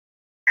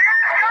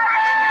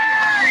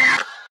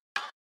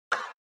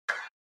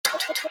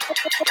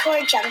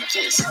Tour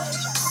Junkies.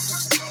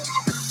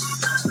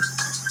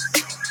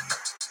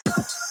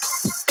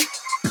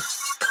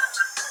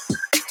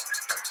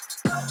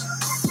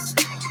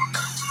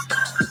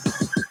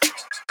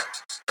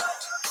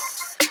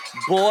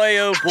 Boy,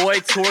 oh boy,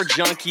 Tour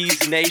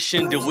Junkies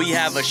Nation, do we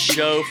have a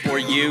show for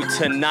you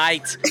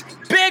tonight.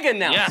 Big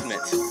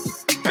announcement.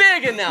 Yes.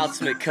 Big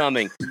announcement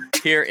coming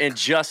here in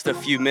just a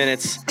few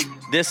minutes.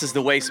 This is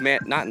the Waste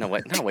Management.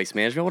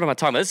 What am I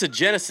talking about? This is a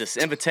Genesis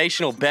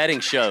Invitational Betting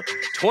Show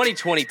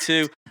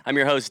 2022. I'm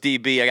your host,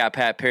 DB. I got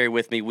Pat Perry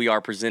with me. We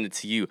are presented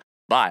to you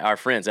by our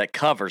friends at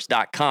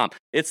Covers.com.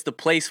 It's the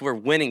place where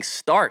winning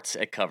starts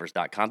at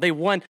Covers.com. They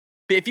won.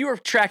 If you were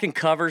tracking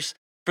covers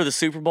for the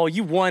Super Bowl,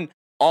 you won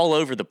all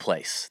over the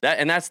place.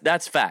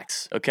 That's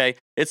facts, okay?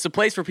 It's the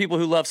place for people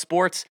who love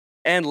sports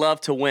and love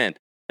to win.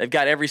 They've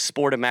got every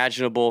sport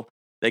imaginable.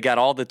 They got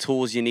all the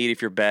tools you need if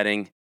you're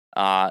betting,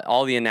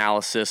 all the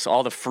analysis,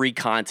 all the free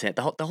content.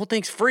 The whole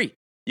thing's free.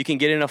 You can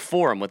get in a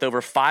forum with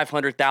over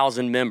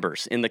 500,000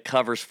 members in the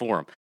Covers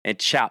forum and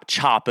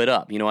chop it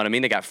up. You know what I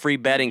mean? They got free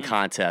betting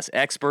contests,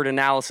 expert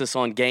analysis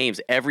on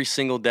games every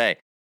single day,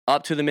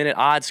 up-to-the-minute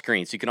odds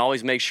screens. You can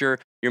always make sure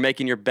you're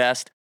making your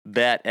best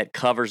bet at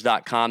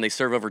Covers.com. They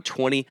serve over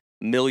 20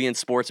 million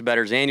sports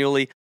bettors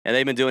annually, and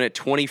they've been doing it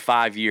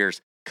 25 years.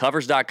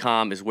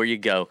 Covers.com is where you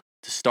go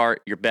to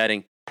start your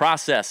betting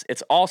process.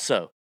 It's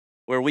also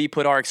where we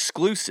put our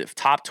exclusive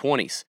top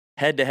 20s,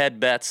 head-to-head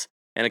bets,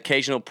 an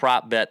occasional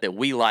prop bet that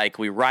we like.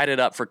 We write it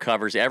up for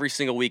Covers every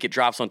single week. It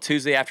drops on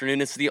Tuesday afternoon.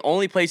 It's the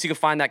only place you can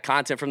find that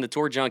content from the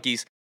Tour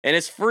Junkies, and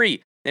it's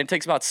free. And it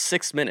takes about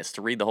 6 minutes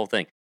to read the whole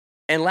thing.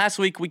 And last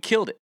week, we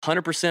killed it.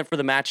 100% for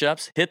the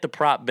matchups. Hit the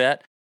prop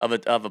bet of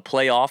a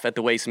playoff at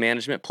the Waste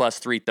Management, plus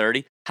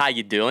 330. How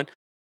you doing?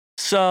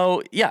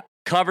 So, yeah,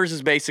 Covers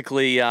is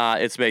basically,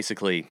 it's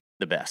basically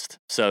the best.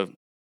 So,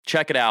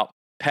 check it out.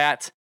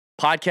 Pat,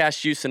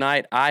 podcast juice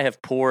tonight. I have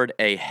poured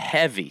a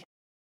heavy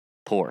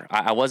pour.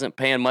 I wasn't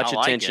paying much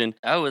attention.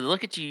 Oh,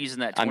 look at you using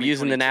that. I'm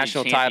using the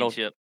national title.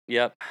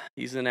 Yep,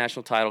 using the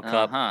national title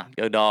cup.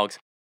 Go Dogs.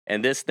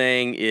 And this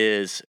thing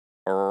is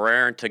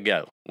raring to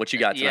go. What you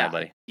got tonight,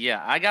 buddy?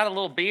 Yeah, I got a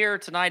little beer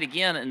tonight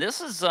again, and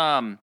this is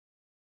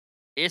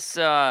it's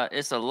a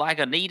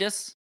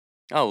Lagunitas.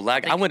 Oh,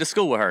 I went to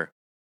school with her.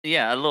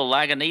 Yeah, a little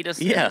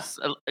Lagunitas. Yeah.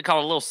 They call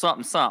it a little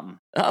something something.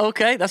 Oh,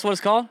 okay, that's what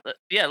it's called?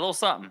 Yeah, a little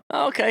something.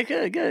 Oh, okay,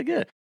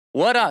 good.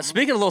 What,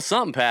 speaking of a little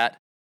something, Pat,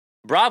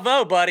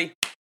 bravo, buddy.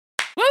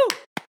 Woo!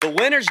 The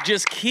winners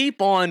just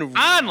keep on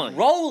rolling.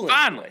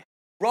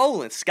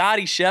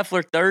 Scotty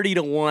Scheffler,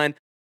 30-1.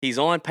 He's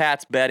on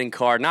Pat's betting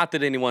card. Not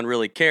that anyone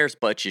really cares,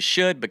 but you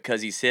should,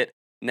 because he's hit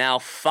now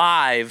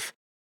 5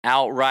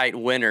 outright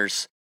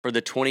winners for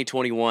the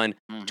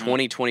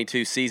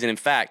 2021-2022 season. In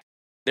fact,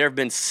 there have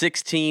been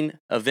 16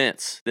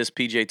 events this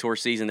PGA Tour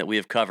season that we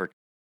have covered,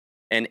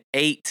 and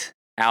 8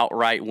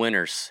 outright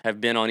winners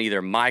have been on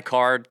either my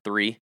card,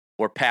 3,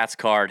 or Pat's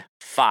card,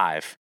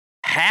 5.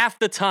 Half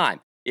the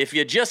time, if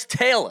you just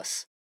tail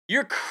us,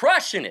 you're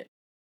crushing it.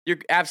 You're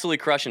absolutely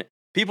crushing it.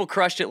 People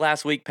crushed it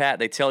last week, Pat.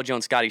 They tailed you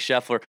on Scotty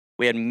Scheffler.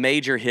 We had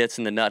major hits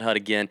in the Nut Hut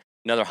again.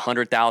 Another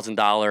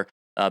 $100,000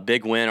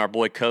 big win. Our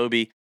boy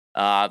Kobe.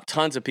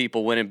 Tons of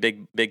people winning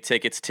big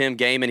tickets. Tim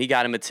Gaiman, he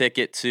got him a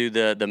ticket to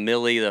the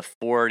Millie, the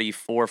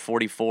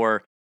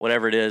 44,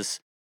 whatever it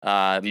is,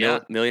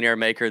 Millionaire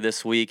Maker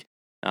this week.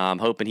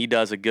 Hoping he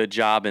does a good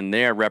job in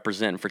there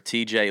representing for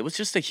TJ. It was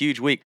just a huge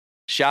week.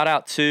 Shout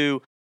out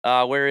to,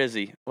 where is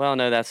he? Well,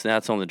 no, that's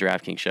on the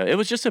DraftKings show. It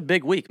was just a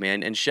big week,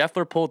 man, and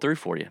Scheffler pulled through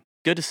for you.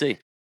 Good to see.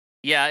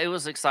 Yeah, it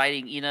was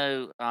exciting. You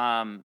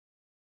know,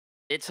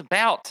 it's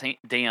about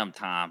damn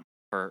time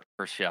for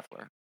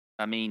Scheffler.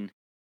 I mean,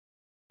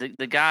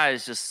 the guy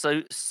is just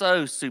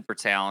so super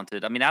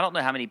talented. I mean, I don't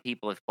know how many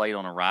people have played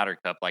on a Ryder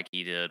Cup like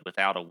he did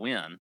without a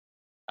win.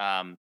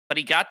 But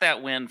he got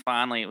that win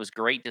finally. It was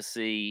great to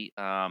see.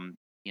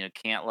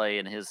 Cantlay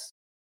and his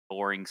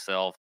boring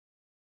self,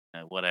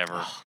 whatever.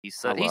 Oh, he's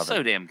so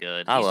damn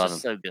good. I He's love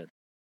just him.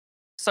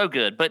 so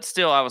good. But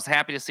still, I was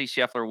happy to see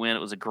Scheffler win. It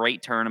was a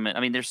great tournament. I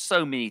mean, there's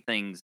so many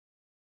things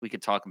we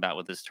could talk about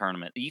with this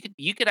tournament. We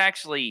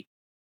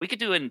could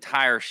do an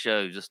entire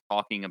show just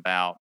talking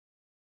about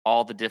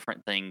all the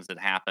different things that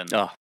happened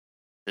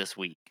this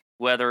week.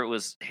 Whether it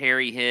was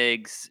Harry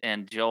Higgs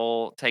and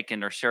Joel taking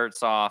their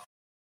shirts off,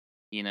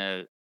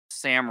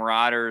 Sam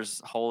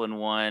Ryder's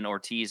hole-in-one,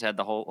 Ortiz had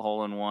the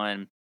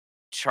hole-in-one,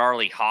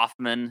 Charlie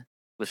Hoffman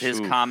with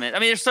his comment. I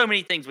mean, there's so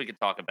many things we could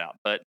talk about,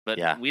 but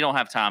yeah, we don't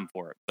have time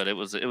for it. But it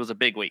was a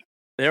big week.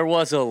 There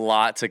was a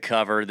lot to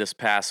cover this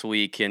past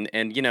week, and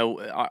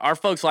our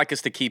folks like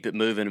us to keep it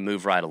moving and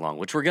move right along,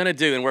 which we're going to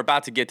do, and we're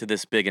about to get to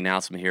this big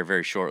announcement here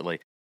very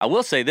shortly. I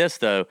will say this,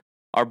 though.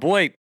 Our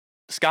boy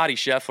Scotty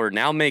Scheffler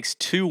now makes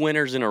 2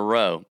 winners in a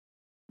row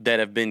that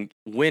have been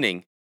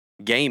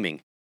gaming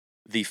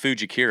the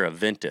Fujikura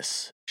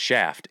Ventus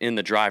shaft in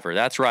the driver.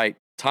 That's right.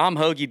 Tom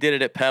Hoge did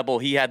it at Pebble.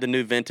 He had the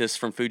new Ventus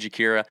from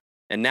Fujikura,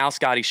 and now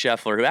Scotty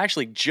Scheffler, who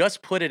actually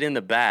just put it in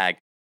the bag.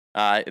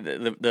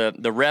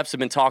 The reps have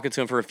been talking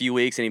to him for a few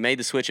weeks, and he made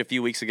the switch a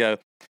few weeks ago.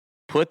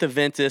 put the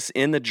Ventus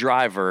in the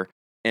driver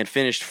and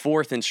finished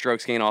 4th in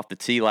strokes gained off the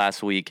tee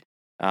last week.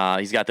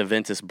 He's got the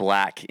Ventus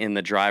Black in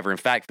the driver. In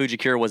fact,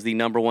 Fujikura was the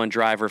 #1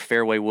 driver,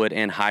 fairway wood,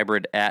 and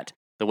hybrid at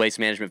the Waste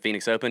Management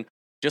Phoenix Open,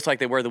 just like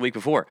they were the week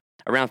before.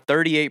 Around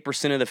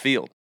 38% of the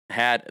field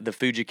had the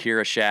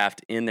Fujikura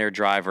shaft in their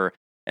driver,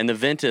 and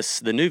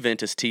the new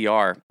Ventus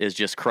TR is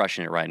just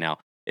crushing it right now.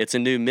 It's a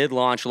new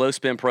mid-launch,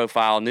 low-spin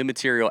profile, new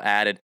material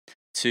added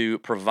to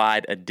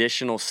provide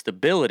additional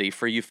stability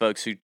for you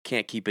folks who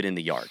can't keep it in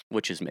the yard,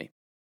 which is me.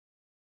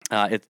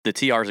 The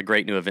TR is a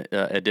great new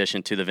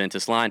addition to the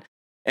Ventus line.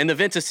 And the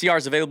Ventus TR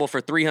is available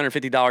for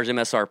 $350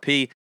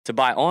 MSRP to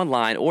buy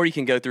online, or you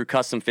can go through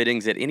custom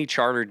fittings at any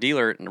charter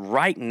dealer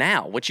right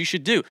now, which you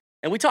should do.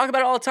 And we talk about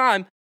it all the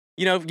time.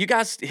 You know, you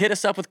guys hit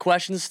us up with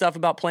questions and stuff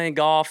about playing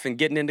golf and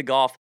getting into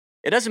golf.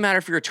 It doesn't matter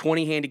if you're a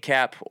 20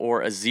 handicap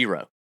or a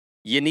 0.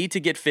 You need to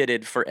get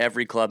fitted for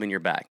every club in your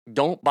bag.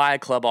 Don't buy a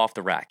club off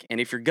the rack.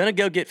 And if you're going to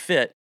go get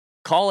fit,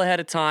 call ahead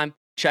of time,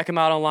 check them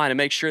out online, and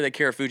make sure they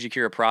carry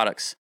Fujikura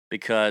products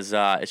because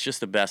it's just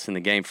the best in the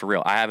game for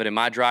real. I have it in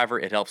my driver.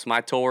 It helps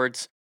my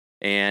towards.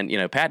 And, you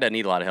know, Pat doesn't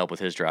need a lot of help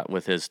with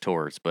his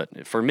towards,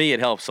 but for me,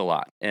 it helps a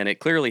lot. And it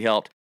clearly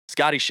helped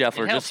Scotty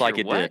Scheffler just like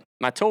it did.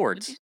 My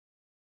towards.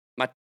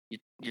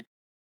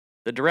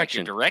 The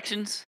direction. Like your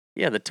directions?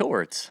 Yeah, the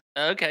towards.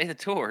 Okay, the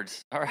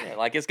towards. All right. Yeah,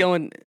 like it's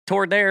going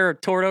toward there or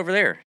toward over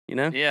there, you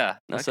know? Yeah.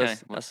 Okay.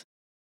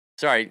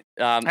 Sorry.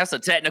 That's a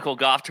technical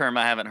golf term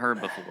I haven't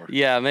heard before.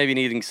 Yeah, maybe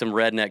needing some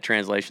redneck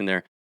translation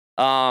there.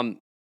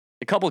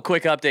 A couple of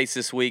quick updates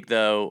this week,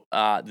 though.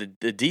 The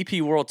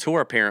DP World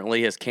Tour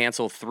apparently has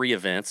canceled 2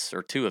 events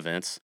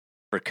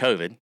for COVID.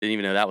 Didn't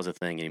even know that was a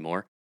thing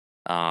anymore.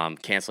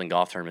 Canceling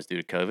golf tournaments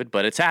due to COVID,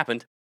 but it's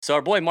happened. So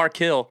our boy Mark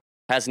Hill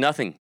has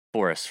nothing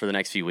for us for the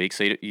next few weeks.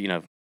 So, you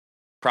know,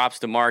 props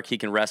to Mark. He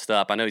can rest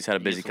up. I know he's had a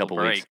busy couple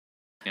weeks.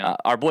 Yeah.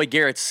 Our boy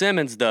Garrett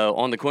Simmons, though,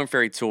 on the Korn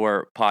Ferry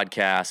Tour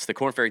podcast, the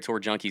Korn Ferry Tour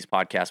Junkies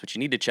podcast, which you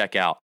need to check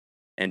out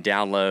and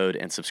download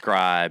and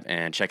subscribe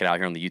and check it out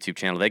here on the YouTube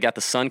channel. They got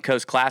the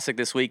Suncoast Classic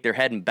this week. They're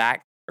heading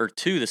back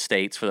to the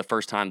States for the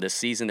first time this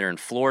season. They're in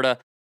Florida.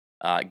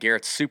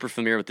 Garrett's super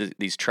familiar with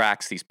these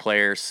tracks, these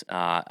players.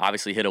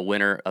 Obviously hit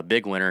a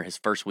big winner his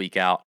first week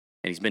out,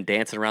 and he's been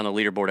dancing around the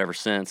leaderboard ever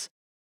since.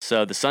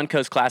 So the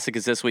Suncoast Classic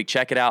is this week.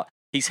 Check it out.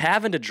 He's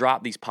having to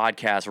drop these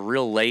podcasts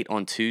real late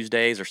on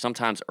Tuesdays or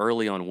sometimes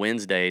early on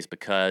Wednesdays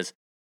because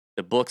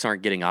the books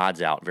aren't getting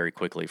odds out very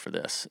quickly for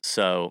this.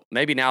 So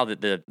maybe now that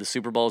the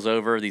Super Bowl's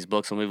over, these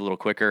books will move a little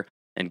quicker,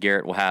 and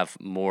Garrett will have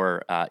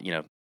more, a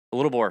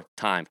little more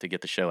time to get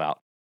the show out.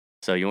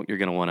 So you're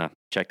going to want to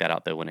check that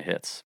out, though, when it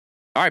hits.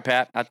 All right,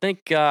 Pat, I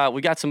think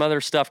we got some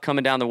other stuff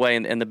coming down the way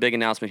and the big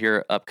announcement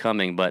here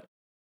upcoming, but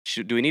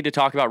do we need to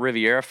talk about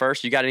Riviera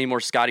first? You got any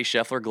more Scotty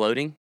Scheffler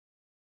gloating?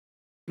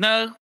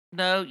 No,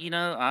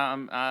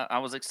 I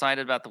was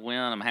excited about the win.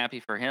 I'm happy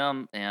for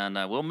him, and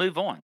we'll move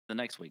on the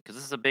next week because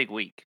this is a big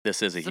week.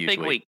 This is a huge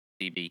week,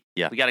 DB.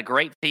 Yeah. We got a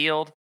great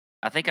field.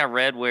 I think I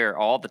read where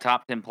all the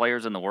top 10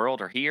 players in the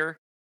world are here,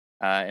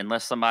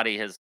 unless somebody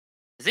has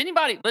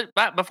anybody,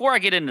 before I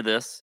get into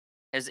this,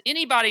 has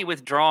anybody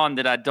withdrawn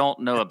that I don't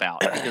know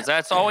about? Because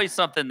that's always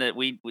something that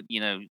we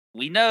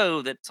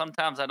know that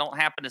sometimes I don't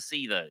happen to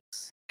see those.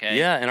 Okay.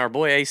 Yeah, and our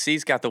boy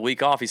AC's got the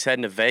week off. He's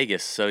heading to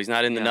Vegas, so he's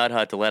not in the Nut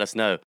Hut to let us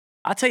know.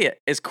 I'll tell you,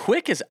 as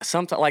quick as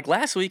sometimes, like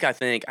last week, I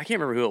can't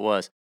remember who it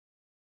was.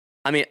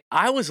 I mean,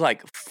 I was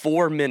like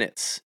 4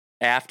 minutes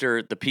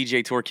after the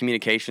PGA Tour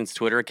Communications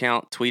Twitter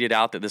account tweeted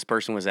out that this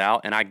person was out,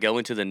 and I go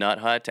into the Nut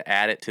Hut to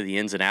add it to the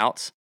ins and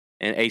outs,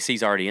 and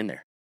AC's already in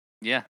there.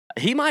 Yeah.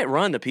 He might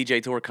run the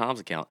PGA Tour comms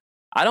account.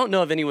 I don't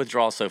know of any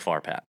withdrawals so far,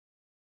 Pat.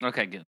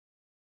 Okay, good.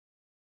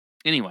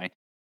 Anyway.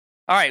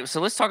 All right, so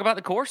let's talk about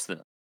the course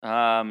then.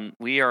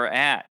 We are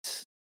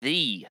at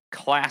the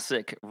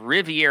classic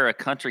Riviera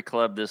Country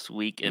Club this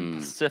week in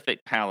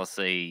Pacific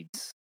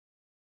Palisades.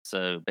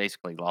 So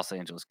basically Los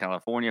Angeles,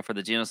 California for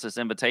the Genesis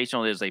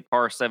Invitational. It is a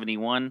par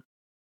 71,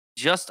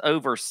 just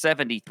over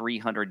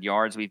 7,300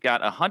 yards. We've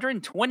got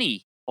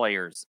 120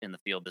 players in the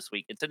field this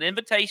week. It's an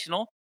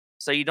invitational,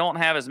 so you don't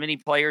have as many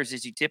players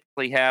as you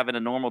typically have in a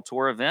normal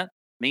tour event.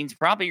 Means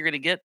probably you're going to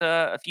get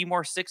a few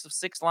more 6 of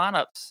 6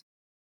 lineups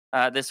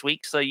this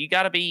week. So you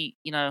got to be,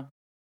 you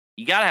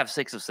got to have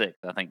 6 of 6,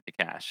 I think, to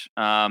cash.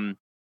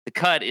 The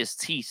cut is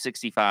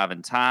T65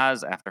 and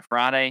ties after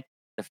Friday.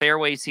 The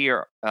fairways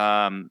here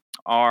and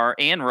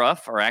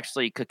rough are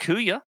actually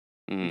Kikuyu.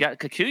 You got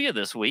Kikuyu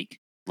this week.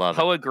 Love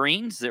Hoa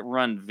greens that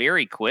run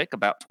very quick,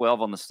 about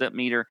 12 on the step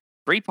meter.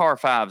 3 par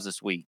 5s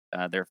this week.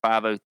 They're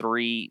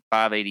 503,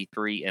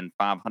 583, and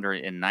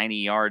 590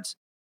 yards.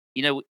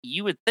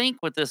 You would think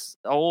with this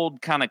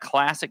old kind of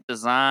classic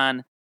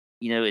design,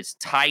 it's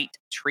tight,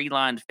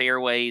 tree-lined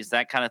fairways,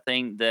 that kind of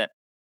thing, that,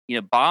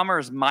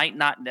 bombers might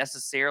not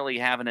necessarily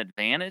have an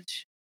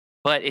advantage.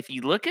 But if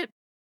you look at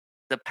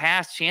the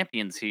past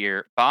champions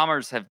here,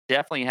 bombers have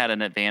definitely had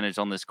an advantage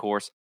on this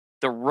course.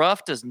 The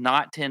rough does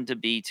not tend to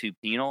be too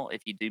penal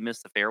if you do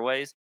miss the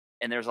fairways.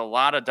 And there's a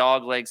lot of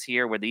dog legs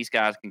here where these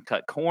guys can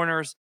cut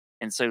corners.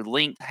 And so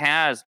length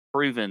has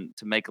proven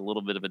to make a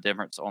little bit of a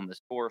difference on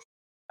this course.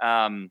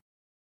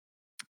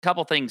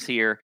 Couple things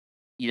here.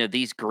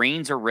 These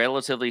greens are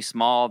relatively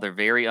small. They're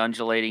very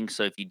undulating.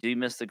 So if you do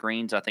miss the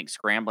greens, I think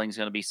scrambling is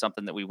going to be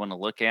something that we want to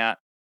look at.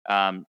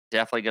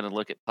 Definitely going to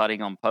look at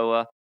putting on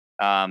POA.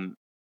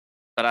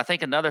 But I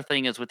think another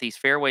thing is with these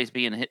fairways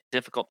being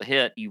difficult to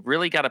hit, you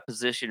really got to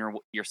position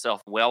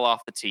yourself well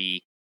off the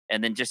tee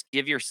and then just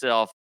give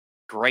yourself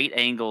great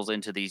angles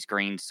into these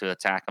greens to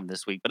attack them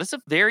this week. But it's a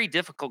very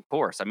difficult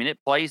course. I mean, it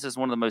plays as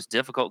one of the most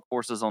difficult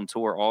courses on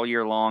tour all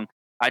year long.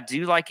 I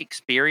do like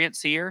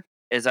experience here,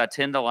 as I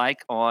tend to like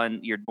on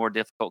your more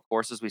difficult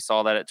courses. We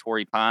saw that at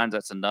Torrey Pines.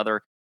 That's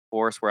another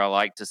course where I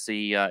like to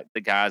see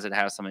the guys that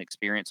have some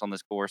experience on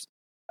this course.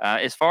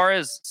 As far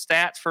as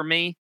stats for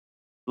me,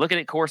 looking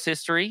at course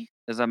history,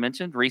 as I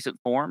mentioned, recent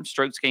form,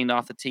 strokes gained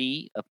off the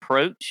tee,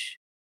 approach.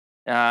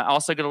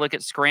 Also going to look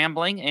at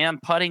scrambling and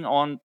putting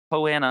on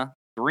Poa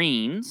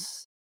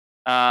greens.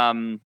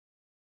 Let's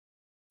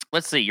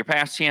see, your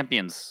past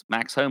champions.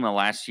 Max Homa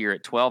last year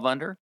at 12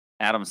 under.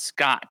 Adam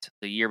Scott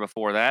the year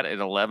before that at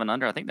 11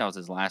 under. I think that was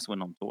his last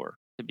win on tour.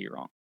 Could be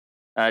wrong.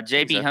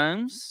 JB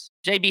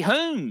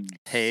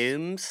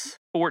Holmes.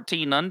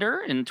 14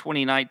 under in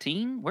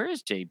 2019. Where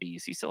is JB?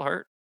 Is he still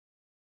hurt?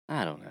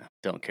 I don't know.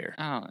 Don't care.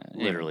 I don't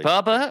know. Literally.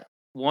 Bubba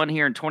won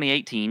here in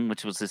 2018,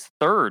 which was his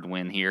third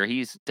win here.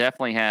 He's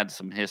definitely had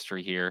some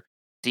history here.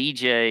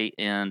 DJ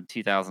in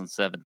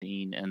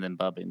 2017 and then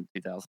Bubba in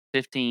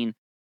 2015.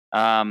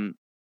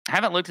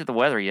 Haven't looked at the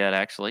weather yet,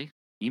 actually.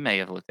 You may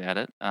have looked at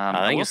it.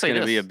 I think it's going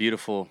to be a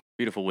beautiful,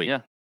 beautiful week.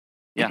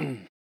 Yeah.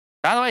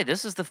 By the way,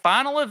 this is the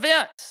final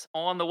event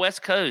on the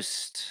West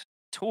Coast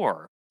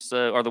tour,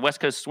 or the West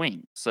Coast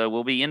swing. So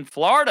we'll be in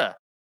Florida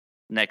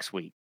next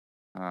week.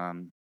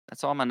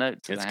 That's all my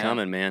notes. It's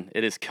coming, man.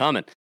 It is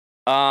coming.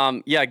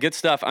 Yeah, good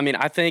stuff. I mean,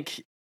 I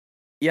think,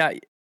 the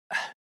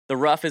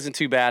rough isn't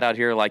too bad out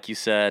here, like you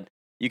said.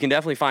 You can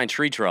definitely find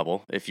tree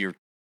trouble if you're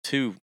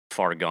too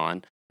far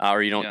gone.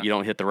 Or you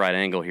don't hit the right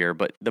angle here.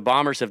 But the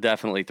Bombers have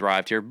definitely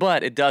thrived here.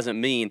 But it doesn't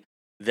mean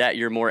that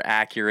your more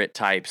accurate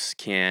types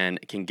can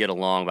get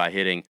along by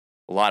hitting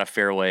a lot of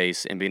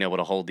fairways and being able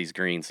to hold these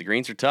greens. The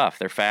greens are tough.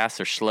 They're fast.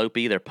 They're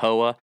slopey. They're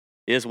POA.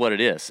 It is what it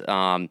is.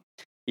 I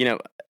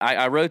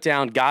wrote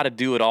down, got to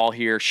do it all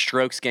here.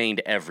 Strokes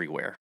gained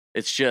everywhere.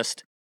 It's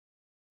just,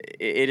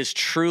 it is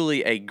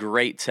truly a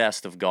great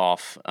test of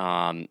golf.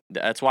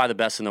 That's why the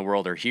best in the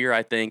world are here,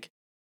 I think.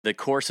 The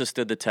course has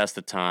stood the test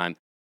of time.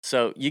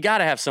 So you got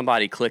to have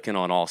somebody clicking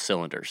on all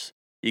cylinders.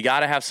 You got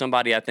to have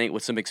somebody, I think,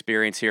 with some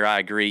experience here. I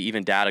agree.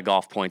 Even Data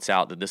Golf points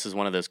out that this is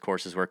one of those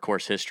courses where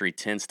course history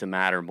tends to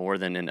matter more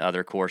than in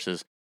other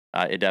courses.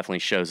 It definitely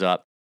shows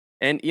up.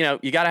 And,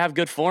 you got to have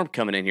good form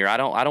coming in here. I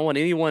don't want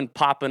anyone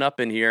popping up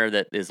in here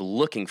that is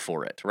looking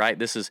for it, right?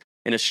 This is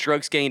in a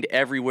strokes gained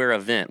everywhere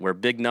event where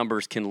big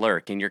numbers can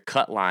lurk and your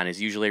cut line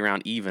is usually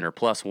around even or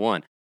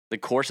 +1. The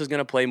course is going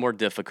to play more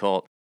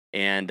difficult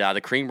and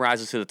the cream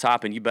rises to the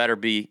top and you better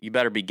be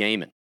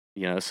gaming.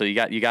 So you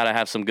got to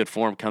have some good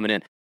form coming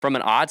in. From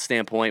an odds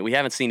standpoint, we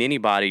haven't seen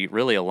anybody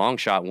really a long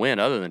shot win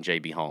other than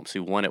JB Holmes,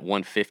 who won at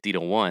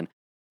 150-1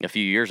 a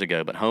few years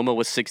ago. But Homa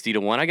was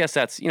 60-1. I guess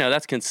that's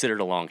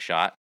considered a long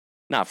shot.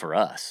 Not for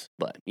us,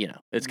 but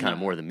it's kind of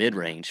more the mid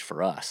range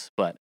for us.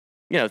 But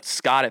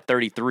Scott at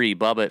 33,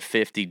 Bubba at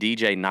 50,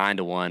 DJ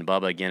 9-1,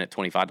 Bubba again at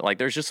 25. Like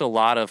there's just a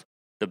lot of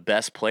the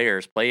best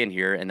players playing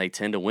here, and they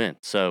tend to win.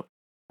 So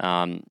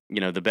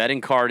the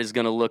betting card is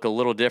going to look a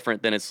little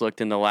different than it's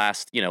looked in the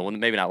last,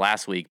 maybe not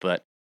last week,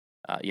 but,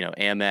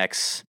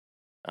 Amex,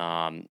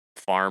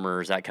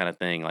 Farmers, that kind of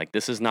thing. Like,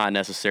 this is not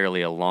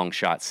necessarily a long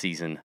shot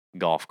season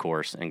golf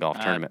course and golf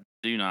tournament.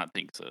 I do not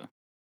think so.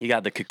 You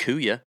got the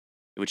Kikuyu,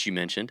 which you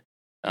mentioned.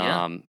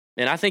 Yeah.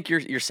 And I think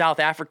your South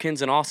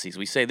Africans and Aussies,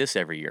 we say this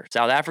every year.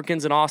 South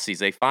Africans and Aussies,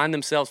 they find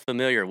themselves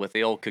familiar with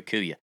the old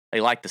Kikuyu. They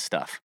like the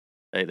stuff.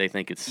 They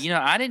think it's...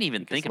 I didn't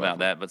even think about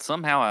that, but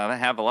somehow I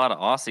have a lot of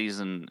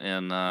Aussies and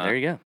there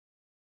you go.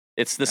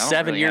 It's the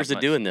 7 years of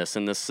doing this,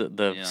 and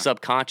the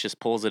subconscious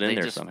pulls it in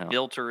there somehow. They just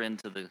filter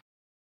into the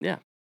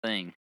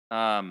thing.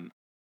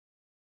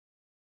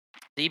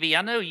 DB,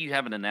 I know you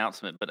have an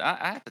announcement, but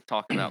I have to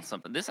talk about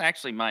something. This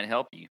actually might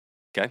help you.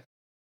 Okay.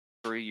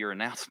 Through your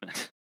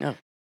announcement. No.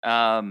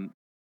 I'm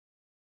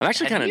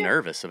actually kind of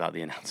nervous about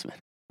the announcement.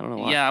 I don't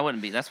know why. Yeah, I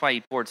wouldn't be. That's why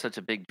you poured such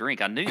a big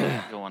drink. I knew you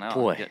were going out.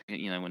 Boy.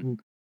 When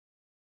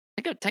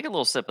take a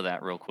little sip of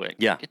that real quick.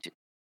 Yeah.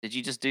 Did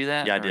you just do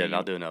that? Yeah, I did.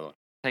 I'll do another one.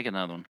 Take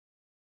another one.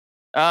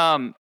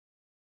 What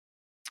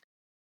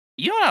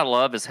I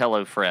love is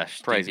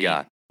HelloFresh. Praise DB.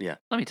 God. Yeah.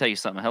 Let me tell you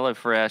something.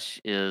 HelloFresh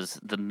is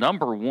the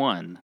number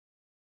one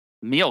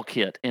meal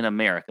kit in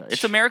America.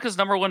 It's America's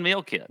number one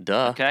meal kit.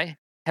 Duh. Okay.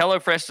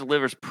 HelloFresh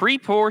delivers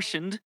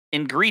pre-portioned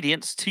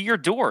ingredients to your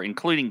door,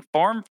 including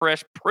farm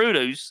fresh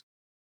produce.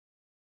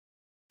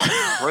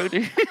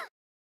 Here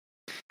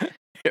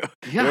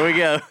we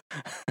go.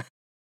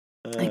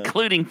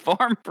 Including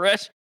farm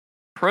fresh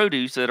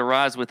produce that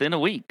arrives within a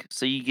week.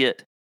 So you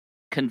get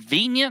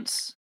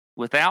convenience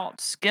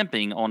without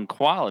skimping on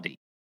quality.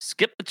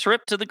 Skip the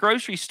trip to the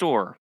grocery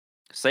store,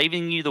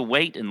 saving you the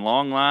wait and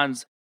long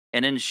lines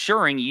and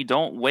ensuring you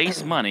don't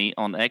waste money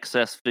on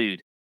excess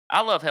food.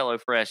 I love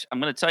HelloFresh. I'm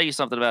going to tell you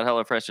something about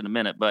HelloFresh in a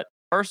minute, but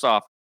first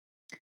off,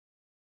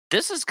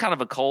 this is kind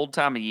of a cold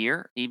time of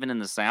year, even in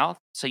the South.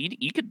 So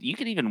you could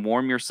even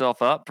warm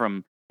yourself up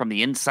from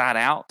the inside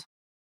out,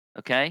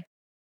 okay?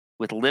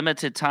 With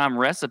limited time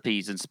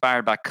recipes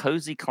inspired by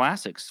cozy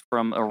classics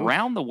from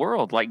around the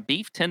world, like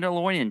beef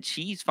tenderloin and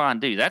cheese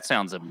fondue. That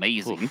sounds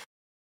amazing. Oof.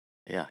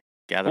 Yeah,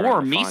 gather Or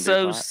around the fondue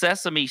miso pot.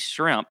 sesame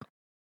shrimp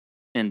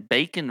and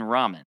bacon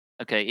ramen.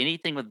 Okay,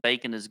 anything with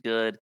bacon is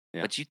good,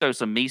 Yeah. but you throw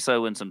some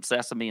miso and some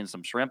sesame and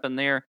some shrimp in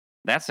there,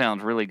 that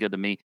sounds really good to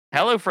me.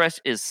 HelloFresh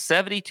is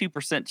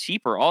 72%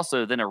 cheaper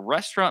also than a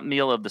restaurant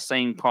meal of the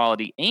same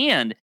quality,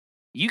 and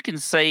you can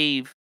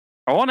save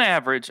on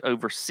average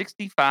over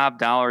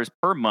 $65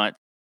 per month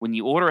when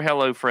you order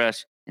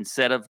HelloFresh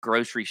instead of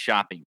grocery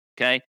shopping.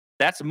 Okay,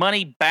 that's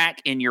money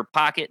back in your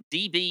pocket.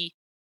 DB,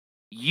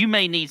 you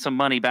may need some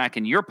money back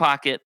in your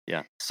pocket.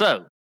 Yeah.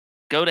 So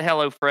go to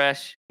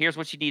HelloFresh. Here's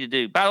what you need to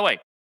do. By the way,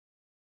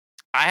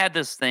 I had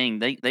this thing.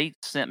 They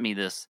sent me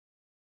this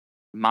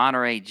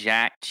Monterey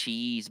Jack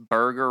cheese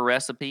burger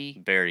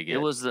recipe. Very good.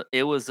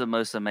 It was the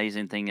most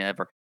amazing thing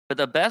ever. But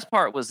the best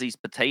part was these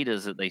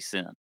potatoes that they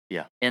sent.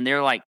 Yeah. And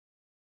they're like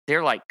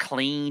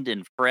cleaned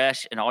and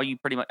fresh, and all you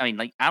pretty much, I mean,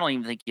 like, I don't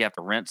even think you have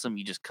to rinse them.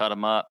 You just cut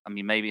them up. I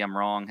mean, maybe I'm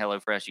wrong.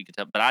 HelloFresh, you could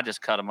tell, but I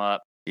just cut them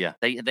up. Yeah.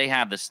 They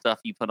have the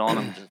stuff you put on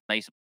them, just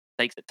makes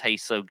it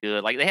taste so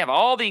good. Like, they have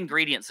all the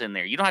ingredients in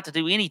there. You don't have to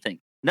do anything.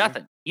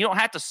 Nothing. You don't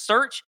have to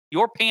search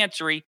your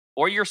pantry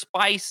or your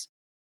spice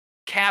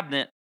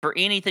cabinet for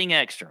anything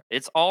extra.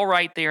 It's all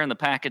right there in the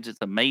package. It's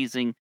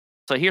amazing.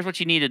 So here's what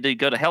you need to do.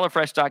 Go to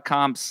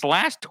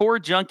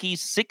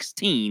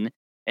HelloFresh.com/TourJunkies16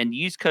 and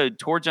use code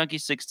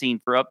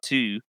TourJunkies16 for up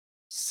to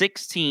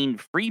 16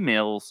 free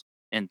meals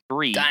and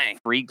 3 Dang.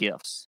 free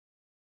gifts.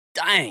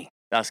 Dang,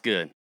 that's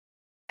good.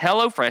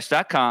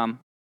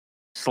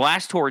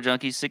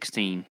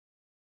 HelloFresh.com/TourJunkies16,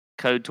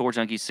 code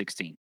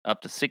TourJunkies16,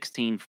 up to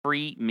 16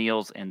 free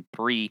meals and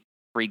 3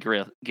 free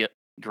gifts.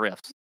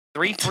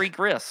 3 free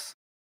gifts.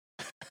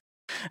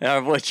 And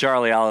our boy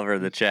Charlie Oliver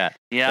in the chat.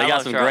 Yeah, they I got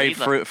love some Charlie.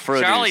 great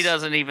fruit. Charlie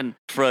doesn't even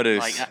produce.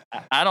 like.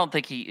 I don't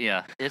think he.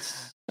 Yeah,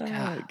 it's. Oh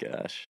my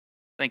gosh.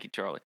 Thank you,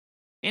 Charlie.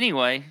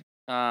 Anyway,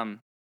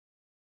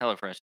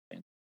 HelloFresh.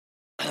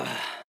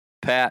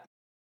 Pat,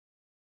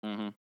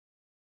 Mm-hmm.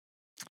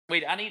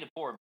 Wait, I need to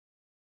pour.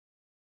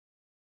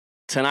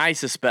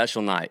 tonight's a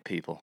special night,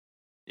 people.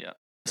 Yeah,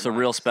 It's a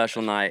real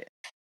special night.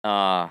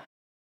 It's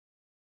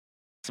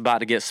about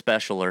to get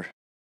specialer,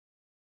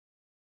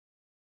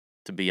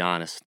 to be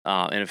honest.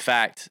 And in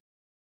fact,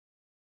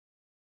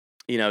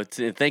 you know,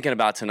 thinking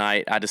about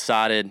tonight, I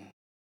decided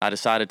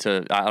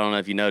to. I don't know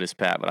if you noticed,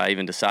 Pat, but I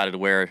even decided to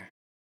wear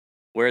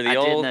the I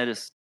old. did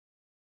notice.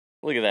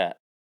 Look at that.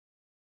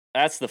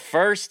 That's the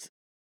first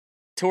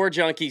Tour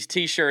Junkies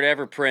T-shirt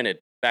ever printed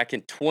back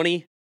in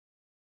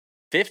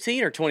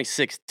 2015 or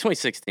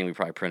 2016. We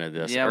probably printed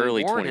this. Yeah,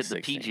 early we wore it at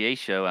the 2016. PGA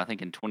show, I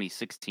think in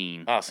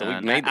 2016. Oh, so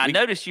we made. I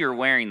noticed you were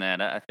wearing that.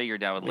 I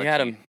figured I would. We let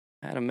had you.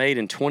 them made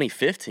in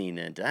 2015.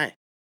 Then, dang.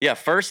 Yeah,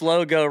 first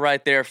logo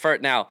right there.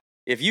 First, now,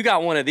 if you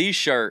got one of these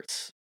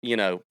shirts, you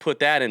know, put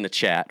that in the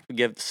chat.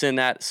 Send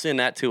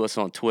that to us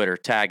on Twitter.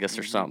 Tag us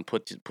or something.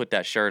 Put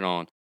that shirt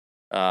on.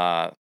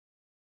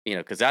 You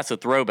know, because that's a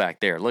throwback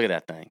there. Look at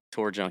that thing.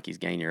 Tour Junkies,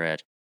 gain your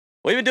edge.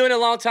 We've been doing it a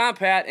long time,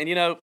 Pat, and you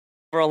know,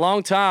 for a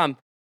long time,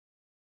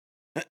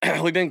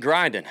 we've been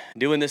grinding,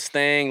 doing this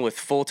thing with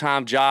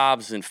full-time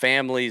jobs and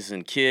families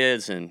and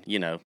kids and, you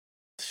know,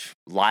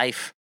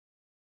 life.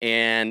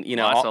 And, you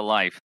know, Lots of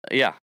life.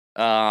 yeah.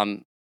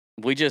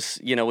 We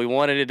just, you know, we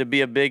wanted it to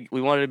be a big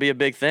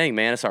thing,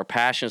 man. It's our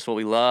passion. It's what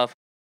we love.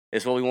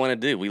 It's what we want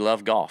to do. We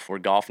love golf. We're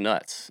golf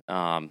nuts.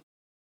 And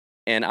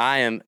I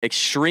am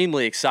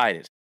extremely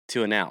excited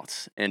to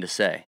announce and to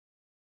say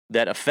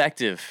that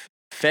effective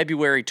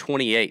February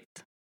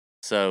 28th,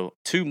 so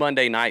 2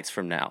 Monday nights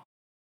from now,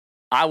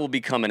 I will be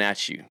coming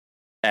at you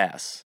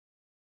as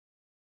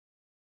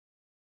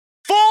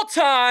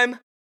full-time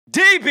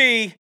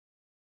DB.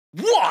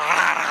 What?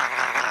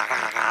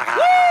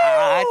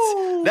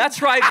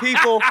 That's right,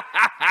 people.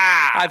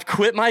 I've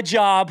quit my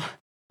job.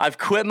 I've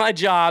quit my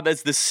job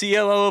as the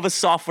COO of a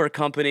software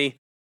company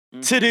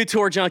to do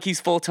Tour Junkies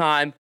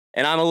full-time,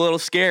 and I'm a little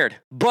scared,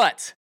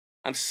 but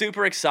I'm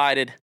super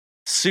excited,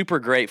 super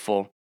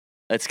grateful.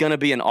 It's going to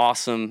be an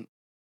awesome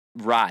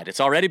ride.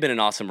 It's already been an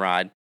awesome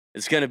ride.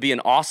 It's going to be an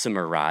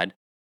awesomer ride.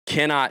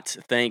 Cannot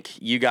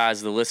thank you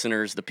guys, the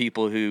listeners, the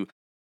people who,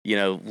 you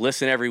know,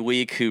 listen every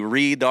week, who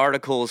read the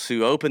articles,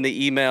 who open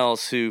the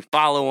emails, who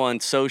follow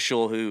on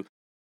social, who,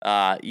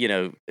 you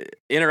know,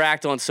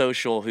 interact on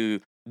social,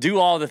 who do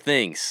all the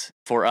things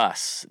for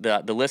us.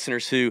 The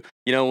listeners who,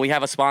 you know, when we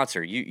have a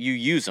sponsor, you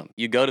use them.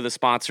 You go to the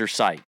sponsor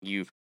site.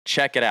 You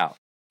check it out.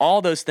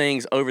 All those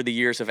things over the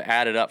years have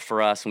added up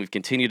for us, and we've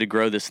continued to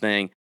grow this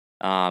thing,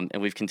 and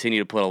we've continued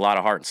to put a lot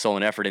of heart and soul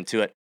and effort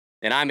into it.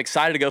 And I'm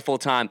excited to go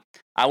full-time.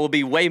 I will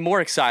be way more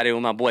excited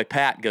when my boy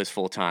Pat goes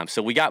full-time.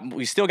 So we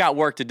still got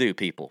work to do,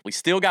 people. We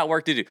still got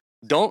work to do.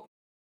 Don't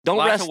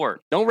Lots rest. of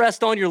work. Don't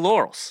rest on your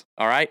laurels.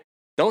 All right.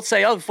 Don't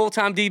say, oh,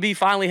 full-time DB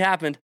finally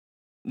happened.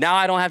 Now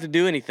I don't have to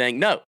do anything.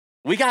 No,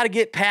 we got to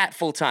get Pat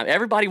full-time.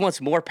 Everybody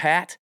wants more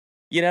Pat.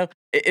 You know,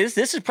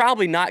 this is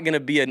probably not going to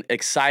be an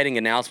exciting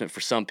announcement for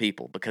some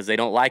people because they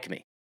don't like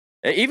me.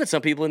 Even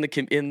some people in the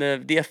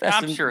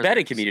DFS and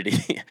betting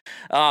community.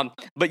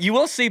 But you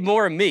will see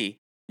more of me.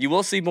 You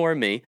will see more of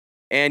me.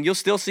 And you'll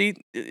still see,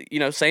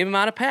 same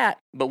amount of Pat.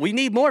 But we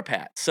need more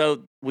Pat.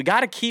 So we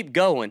got to keep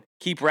going,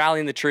 keep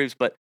rallying the troops.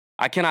 But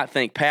I cannot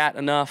thank Pat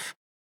enough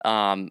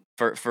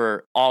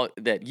for all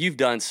that you've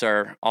done,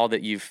 sir. All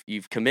that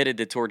you've committed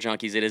to Tour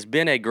Junkies. It has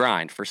been a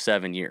grind for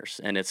 7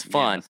 years. And it's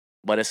fun,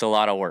 but it's a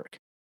lot of work.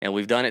 And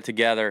we've done it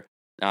together.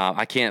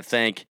 I can't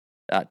thank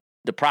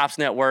the Props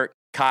Network,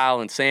 Kyle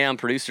and Sam,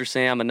 producer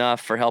Sam,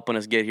 enough for helping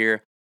us get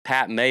here.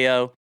 Pat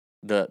Mayo,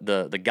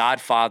 the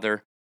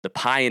godfather, the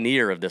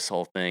pioneer of this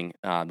whole thing,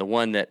 the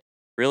one that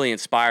really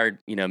inspired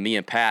me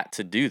and Pat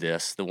to do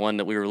this, the one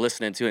that we were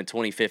listening to in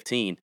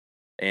 2015.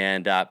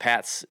 And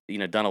Pat's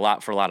done a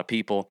lot for a lot of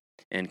people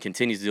and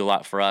continues to do a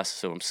lot for us.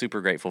 So I'm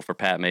super grateful for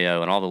Pat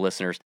Mayo and all the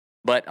listeners.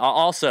 But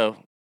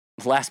also,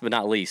 last but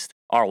not least,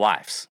 our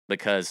wives,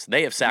 because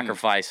they have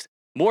sacrificed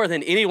more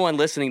than anyone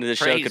listening to this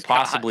show could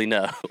possibly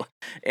know.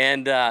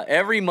 And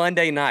every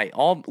Monday night,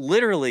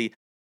 literally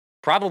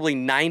probably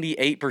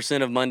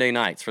 98% of Monday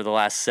nights for the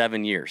last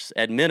 7 years,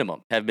 at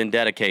minimum, have been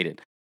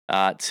dedicated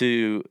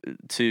to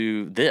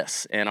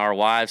this. And our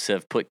wives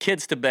have put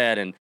kids to bed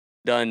and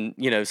done,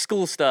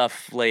 school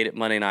stuff late at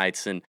Monday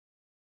nights and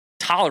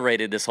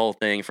tolerated this whole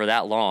thing for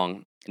that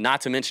long,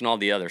 not to mention all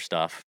the other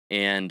stuff.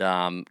 And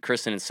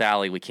Kristen and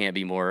Sally, we can't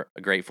be more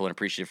grateful and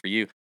appreciative for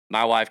you.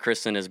 My wife,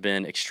 Kristen, has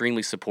been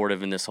extremely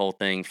supportive in this whole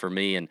thing for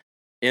me and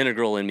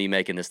integral in me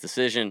making this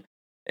decision.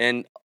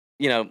 And,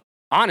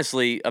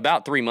 honestly,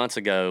 about 3 months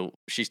ago,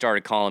 she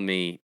started calling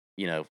me,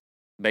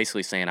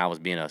 basically saying I was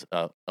being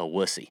a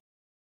wussy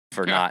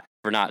for not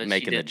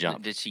making the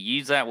jump. Did she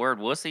use that word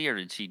wussy, or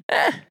did she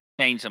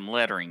change some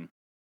lettering?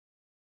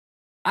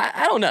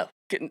 I don't know.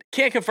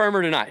 Can't confirm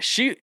or deny.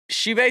 She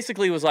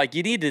basically was like,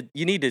 you need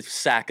to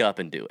sack up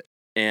and do it.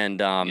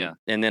 And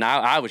and then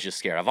I was just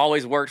scared. I've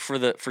always worked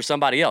for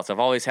somebody else. I've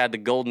always had the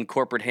golden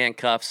corporate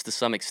handcuffs to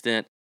some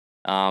extent.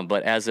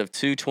 But as of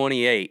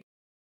 2/28,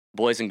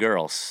 boys and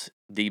girls,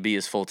 DB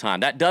is full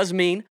time. That does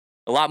mean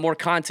a lot more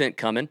content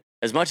coming,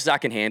 as much as I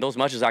can handle, as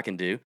much as I can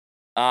do.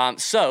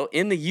 So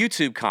in the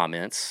YouTube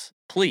comments,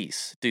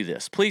 please do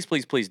this. Please,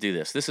 please, please do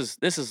this. This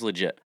is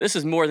legit. This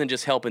is more than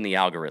just helping the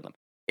algorithm.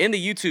 In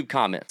the YouTube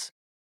comments,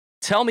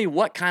 tell me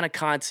what kind of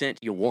content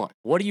you want.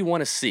 What do you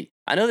want to see?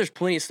 I know there's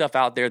plenty of stuff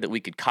out there that we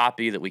could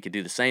copy, that we could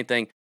do the same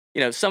thing.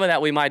 Some of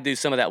that we might do,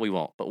 some of that we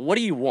won't. But what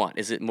do you want?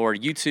 Is it more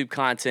YouTube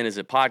content? Is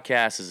it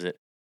podcasts?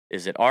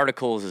 Is it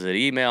articles? Is it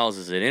emails?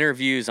 Is it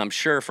interviews? I'm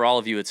sure for all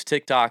of you, it's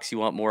TikToks. You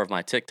want more of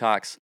my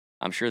TikToks.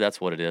 I'm sure that's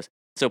what it is.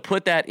 So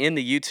put that in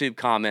the YouTube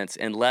comments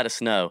and let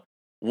us know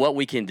what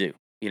we can do.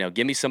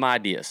 Give me some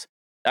ideas.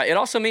 It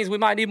also means we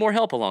might need more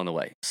help along the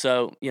way.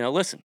 So,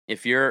 listen,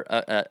 if you're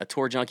a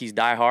Tour Junkies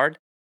diehard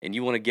and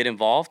you want to get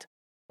involved,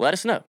 let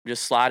us know.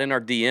 Just slide in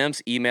our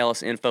DMs, email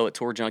us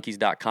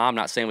info@tourjunkies.com.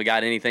 Not saying we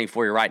got anything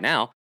for you right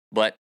now,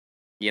 but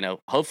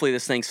hopefully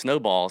this thing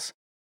snowballs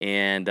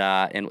and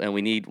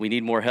we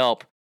need more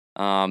help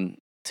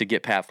to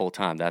get Pat full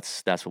time.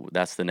 That's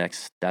the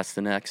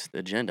next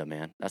agenda,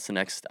 man. That's the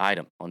next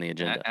item on the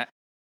agenda.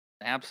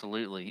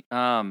 Absolutely.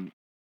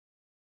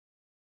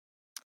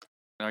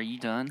 Are you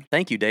done?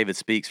 Thank you, David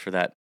Speaks, for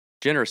that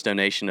generous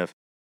donation of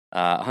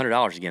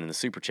 $100 again in the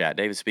super chat.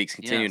 David Speaks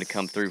continuing to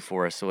come through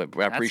for us, so I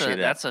appreciate that.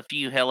 That's a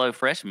few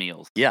HelloFresh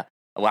meals. Yeah.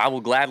 Well, I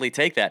will gladly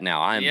take that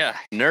now. I'm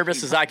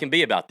nervous as I can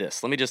be about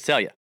this. Let me just tell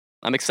you.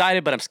 I'm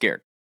excited, but I'm scared.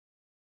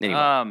 Anyway.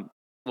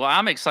 Well,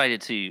 I'm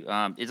excited too.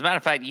 As a matter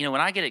of fact, when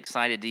I get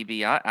excited,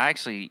 DB, I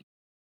actually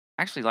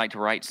like to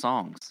write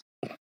songs.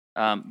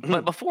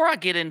 But before I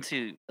get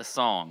into a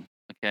song,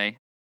 okay?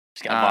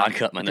 Just got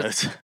vodka up my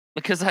nose.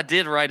 Because I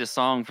did write a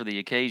song for the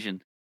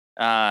occasion.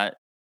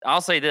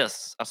 I'll say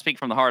this. I'll speak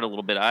from the heart a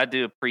little bit. I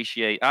do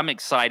appreciate. I'm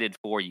excited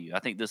for you. I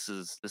think this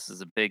is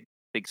a big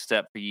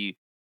step for you,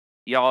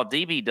 y'all.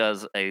 DB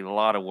does a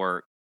lot of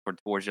work for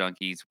Tour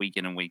Junkies week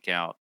in and week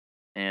out,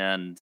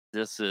 and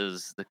this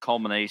is the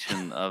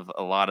culmination of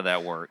a lot of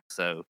that work.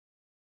 So,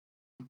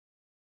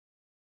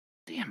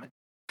 damn it,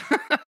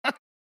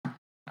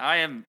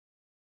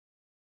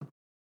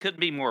 couldn't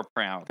be more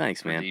proud.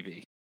 Thanks, man.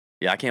 DB.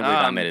 Yeah, I can't believe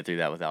I made it through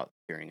that without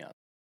tearing up.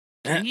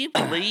 Can you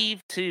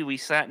believe, too, we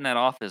sat in that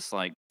office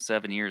like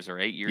 7 years or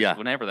 8 years,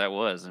 whenever that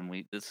was,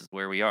 and this is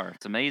where we are.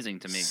 It's amazing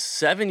to me.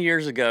 7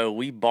 years ago,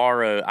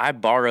 I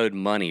borrowed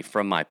money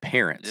from my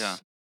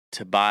parents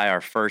to buy our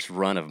first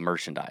run of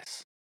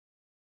merchandise.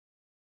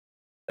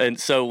 And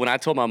so when I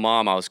told my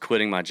mom I was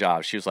quitting my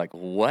job, she was like,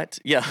 "What?"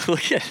 Yeah,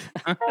 look at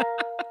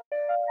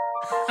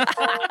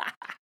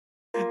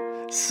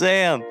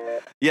Sam.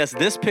 Yes,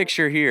 this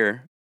picture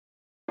here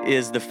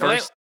is the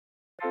first.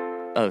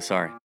 Oh,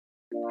 sorry.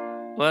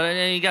 Well,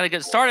 you got to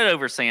get started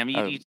over, Sam.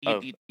 You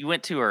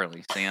went too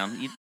early, Sam.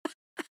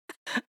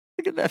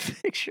 Look at that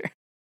picture.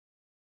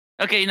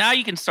 Okay, now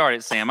you can start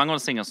it, Sam. I'm going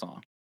to sing a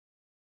song.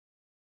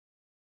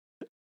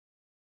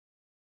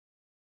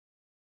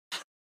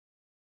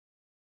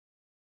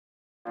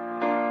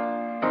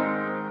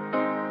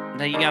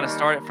 No, you got to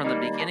start it from the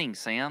beginning,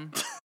 Sam.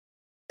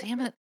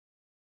 Damn it.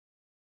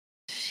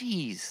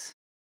 Jeez.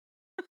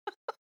 I'm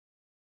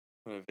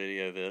gonna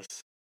video this.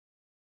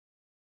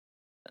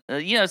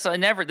 So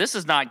this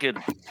is not good.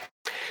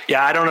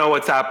 Yeah, I don't know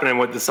what's happening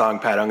with the song,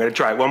 Pat. I'm going to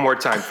try it one more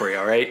time for you,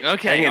 all right?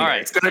 Okay, Hang in all there.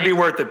 right. It's going to be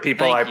worth it,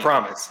 people, I you.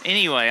 promise.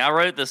 Anyway, I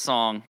wrote this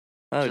song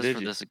Oh, just did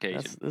for you? this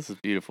occasion. This is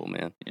beautiful,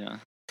 man. Yeah.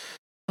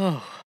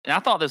 Oh. And I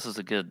thought this was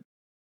a good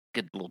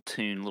little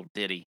tune, little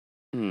ditty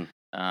Hmm.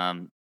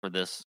 for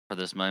this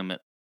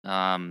moment.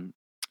 So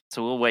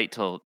we'll wait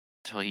till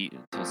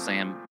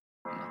Sam.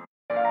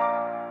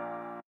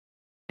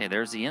 Hey,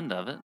 there's the end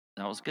of it.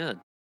 That was good.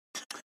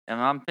 And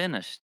I'm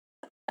finished.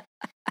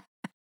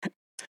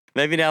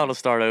 Maybe now it'll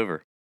start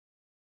over.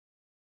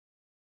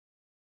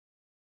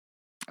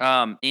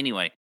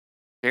 Anyway,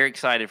 very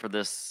excited for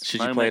this.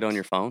 Should you play it on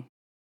your phone?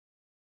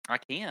 I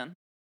can.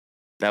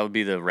 That would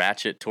be the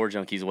ratchet Tour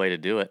Junkies way to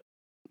do it.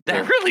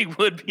 That really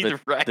would be the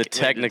right. The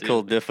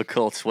technical,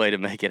 difficult way to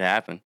make it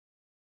happen.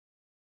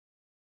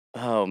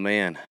 Oh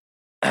man.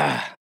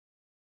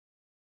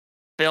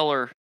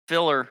 Filler.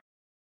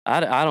 I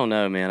don't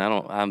know,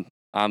 man.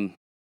 I'm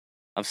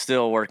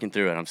still working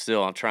through it.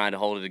 I'm trying to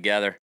hold it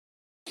together.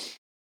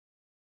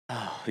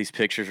 Oh, these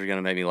pictures are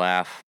gonna make me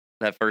laugh.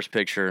 That first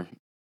picture,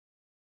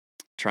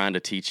 trying to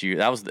teach you.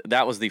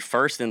 That was the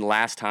first and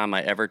last time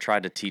I ever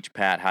tried to teach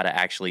Pat how to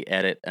actually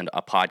edit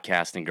a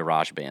podcast in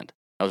GarageBand.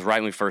 That was right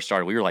when we first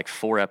started. We were like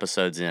 4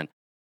 episodes in.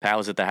 Pat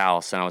was at the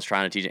house, and I was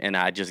trying to teach it, and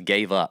I just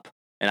gave up.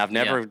 And I've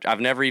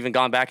never even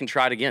gone back and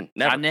tried again.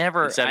 Never.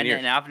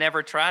 I've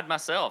never tried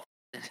myself.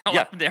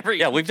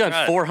 We've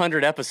done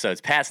 400 episodes.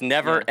 Pat's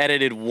never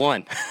edited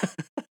one.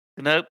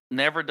 Nope,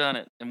 never done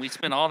it. And we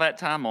spent all that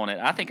time on it.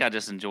 I think I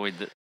just enjoyed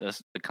the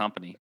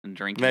company and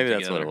drinking. Maybe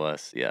that's together. what it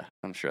was. Yeah,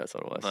 I'm sure that's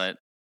what it was. But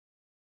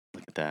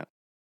look at that.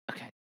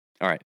 Okay.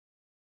 All right.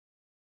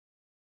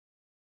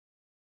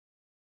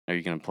 Are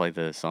you going to play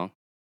the song?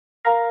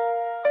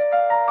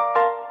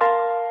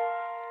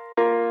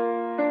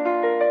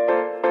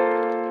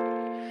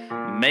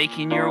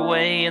 Making your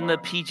way in the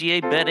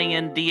PGA betting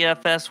and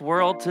DFS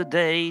world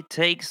today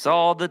takes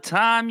all the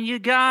time you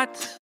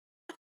got.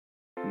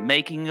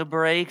 Making a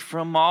break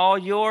from all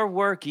your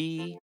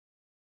worky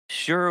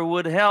sure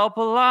would help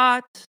a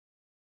lot.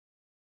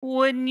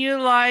 Wouldn't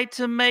you like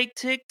to make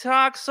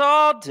TikToks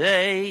all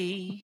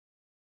day?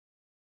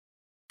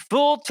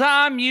 Full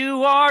time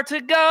you are to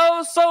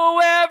go, so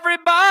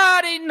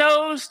everybody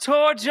knows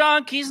Tour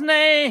Junkie's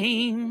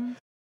name.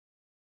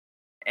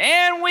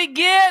 And we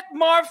get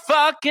more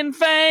fucking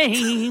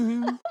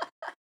fame.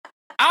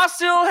 I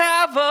still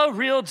have a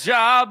real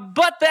job,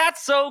 but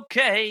that's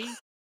okay.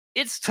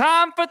 It's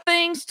time for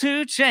things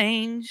to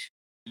change.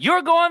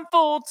 You're going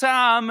full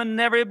time, and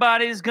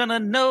everybody's gonna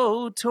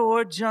know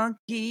Tour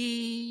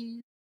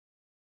Junkie.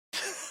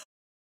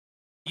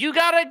 You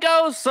gotta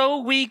go so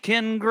we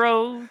can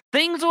grow.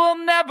 Things will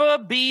never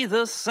be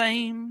the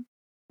same.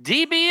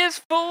 DB is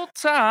full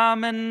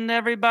time, and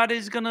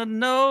everybody's gonna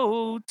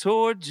know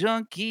Tour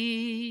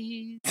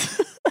Junkie.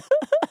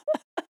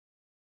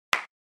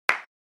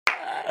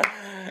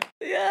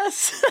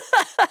 Yes.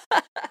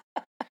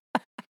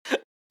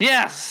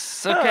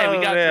 Yes. Okay,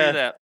 we got through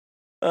that.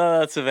 Oh,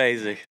 that's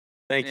amazing.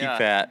 Thank you,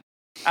 Pat.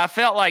 I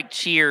felt like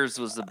Cheers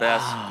was the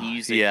best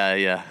music.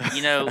 Yeah.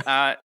 You know,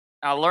 I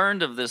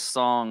learned of this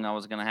song I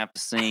was going to have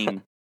to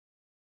sing,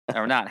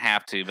 or not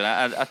have to, but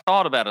I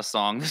thought about a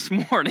song this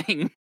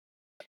morning.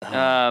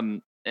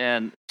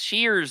 And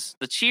Cheers,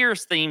 the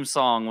Cheers theme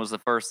song was the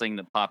first thing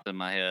that popped in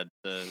my head.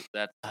 So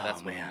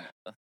that's man.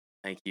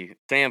 Thank you,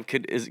 Sam.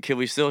 Could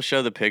we still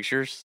show the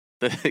pictures?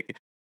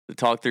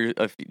 Talk through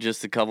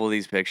just a couple of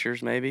these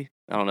pictures, maybe.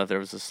 I don't know if there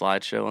was a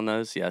slideshow on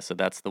those. Yeah, so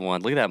that's the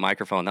one. Look at that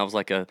microphone. That was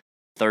like a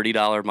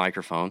 $30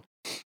 microphone.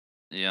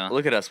 Yeah.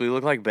 Look at us. We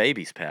look like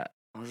babies, Pat.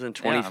 That was in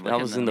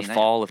the the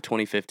fall of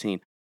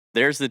 2015.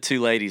 There's the 2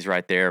 ladies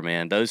right there,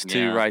 man. Those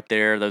 2 right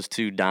there. Those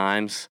 2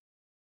 dimes.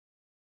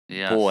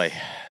 Yeah. Boy,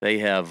 they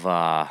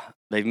have.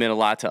 They've meant a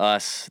lot to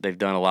us. They've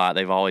done a lot.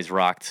 They've always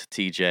rocked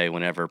TJ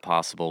whenever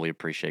possible. We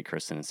appreciate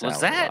Kristen and Sally.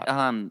 Was that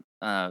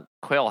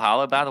Quail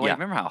Hollow, by the way? Yeah,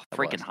 Remember how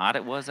freaking hot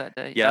it was that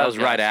day? Yeah, that was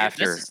right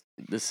after.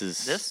 This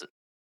is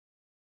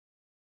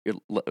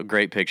a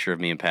great picture of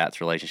me and Pat's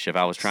relationship.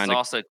 I was trying to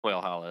also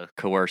Quail Hollow.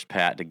 Coerce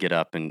Pat to get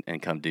up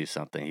and come do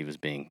something. He was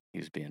being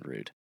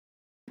rude.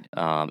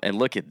 And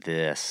look at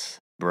this,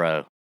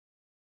 bro.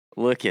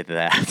 Look at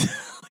that.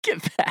 Look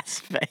at Pat's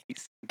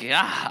face.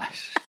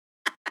 Gosh.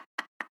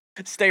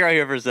 Stay right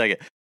here for a second.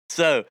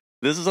 So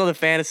this is on the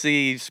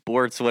fantasy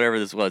sports, whatever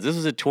this was. This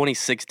was in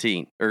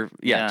 2016,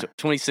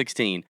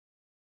 2016.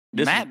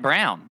 Matt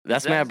Brown.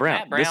 That's Matt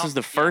Brown. This is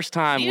the first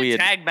time we had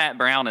tagged Matt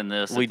Brown in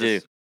this. We do.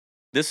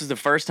 This is the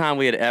first time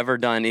we had ever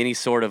done any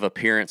sort of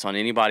appearance on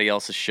anybody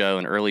else's show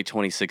in early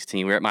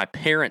 2016. We were at my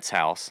parents'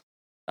 house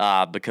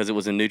because it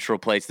was a neutral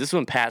place. This is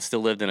when Pat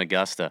still lived in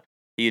Augusta.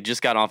 He had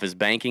just got off his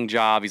banking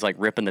job. He's like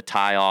ripping the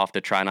tie off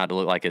to try not to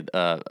look like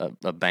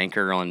a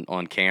banker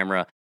on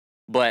camera.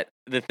 But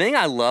the thing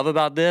I love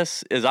about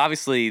this is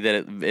obviously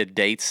that it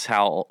dates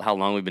how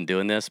long we've been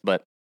doing this.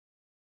 But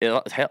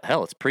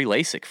Hell, it's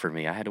pre-LASIK for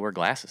me. I had to wear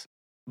glasses.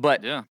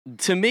 But Yeah.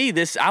 to me,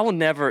 this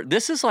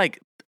is like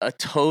a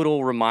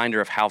total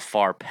reminder of how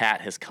far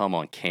Pat has come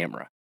on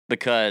camera.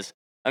 Because,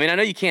 I mean, I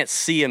know you can't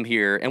see him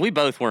here, and we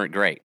both weren't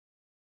great,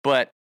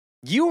 but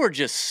you were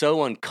just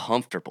so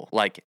uncomfortable.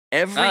 Like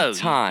every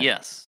time.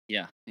 Yes.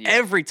 Yeah.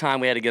 Every time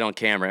we had to get on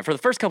camera. And for the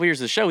first couple years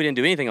of the show, we didn't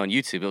do anything on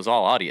YouTube. It was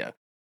all audio.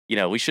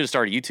 We should have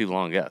started YouTube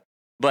long ago.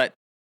 But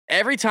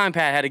every time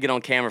Pat had to get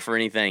on camera for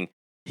anything,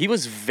 he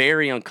was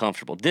very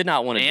uncomfortable. Did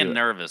not want to do it. And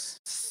nervous.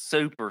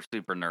 Super,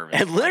 super nervous.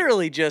 And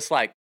literally just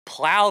like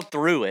plowed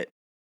through it.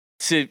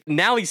 To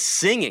now he's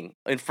singing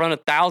in front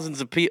of thousands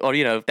of people,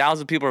 or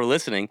thousands of people are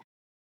listening.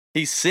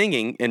 He's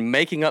singing and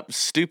making up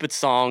stupid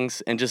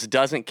songs and just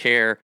doesn't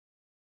care.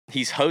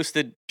 He's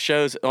hosted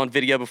shows on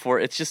video before.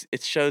 It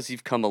shows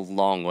you've come a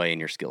long way in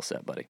your skill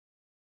set, buddy.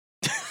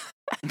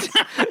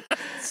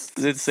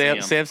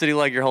 Sam said he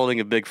like you're holding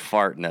a big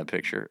fart in that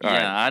picture. All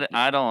right.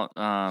 I don't.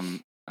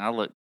 I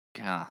look.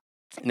 God.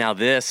 Now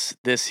this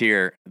is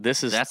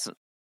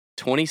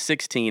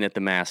 2016 at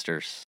the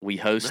Masters. We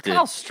hosted. Look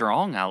how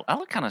strong I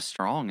look. Kind of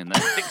strong in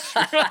that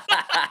picture.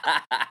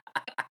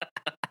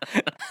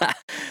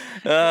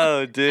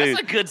 Oh, dude,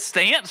 that's a good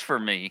stance for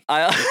me.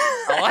 I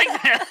like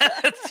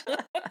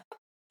that.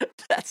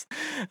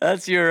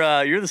 That's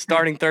you're the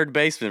starting third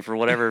baseman for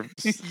whatever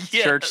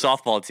church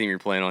softball team you're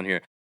playing on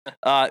here.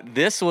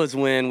 This was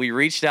when we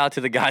reached out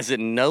to the guys at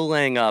No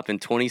Laying Up in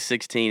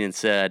 2016 and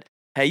said,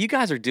 "Hey, you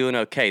guys are doing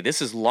okay."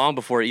 This is long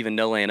before even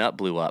No Laying Up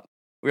blew up.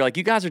 We were like,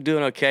 "You guys are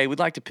doing okay. We'd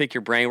like to pick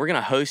your brain. We're going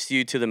to host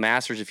you to the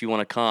Masters if you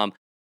want to come."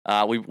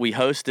 We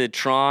hosted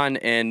Tron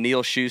and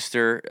Neil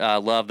Schuster.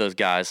 Love those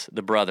guys,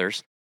 the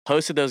brothers.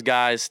 Hosted those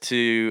guys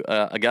to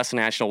Augusta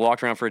National.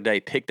 Walked around for a day,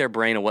 picked their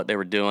brain on what they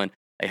were doing.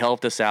 They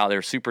helped us out. They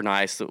were super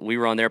nice. We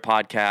were on their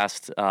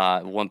podcast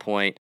at one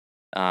point.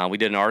 We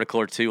did an article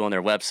or two on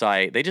their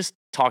website. They just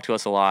talked to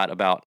us a lot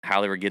about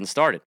how they were getting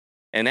started.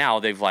 And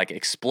now they've like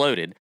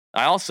exploded.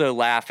 I also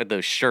laugh at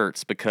those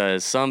shirts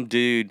because some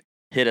dude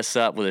hit us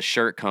up with a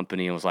shirt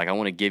company and was like, "I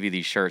want to give you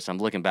these shirts." I'm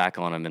looking back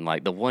on them and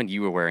like the one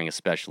you were wearing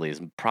especially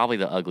is probably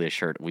the ugliest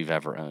shirt we've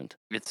ever owned.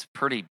 It's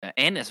pretty bad.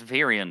 And it's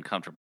very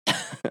uncomfortable.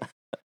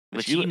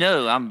 But you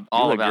I'm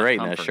all about great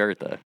comfort. in that shirt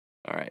though.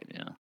 All right.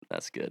 Yeah.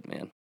 That's good,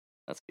 man.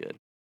 That's good.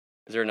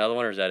 Is there another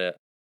one or is that it?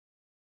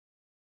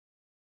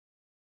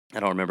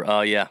 I don't remember.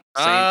 Oh, yeah.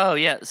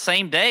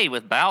 Same day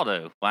with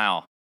Baldo.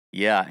 Wow.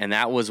 Yeah, and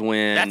that was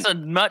when...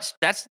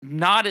 That's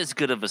not as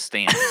good of a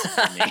stance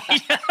for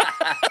me.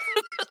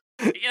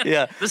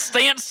 Yeah. The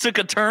stance took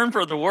a turn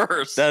for the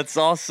worse. That's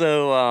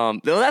also...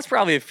 that's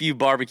probably a few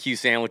barbecue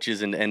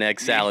sandwiches and egg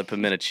salad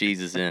pimento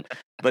cheeses in.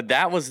 But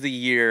that was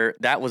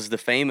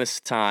the famous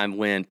time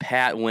when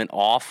Pat went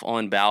off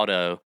on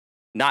Baldo,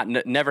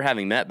 never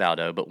having met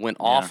Baldo, but went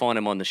off on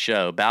him on the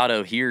show.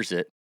 Baldo hears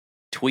it,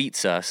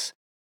 tweets us.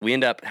 We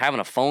end up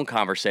having a phone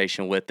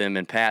conversation with him,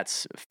 and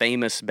Pat's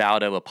famous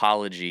Baldo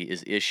apology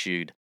is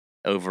issued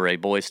over a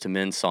Boyz II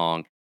Men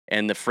song,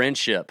 and the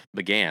friendship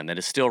began. That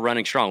is still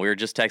running strong. We were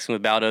just texting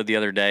with Baldo the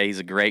other day. He's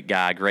a great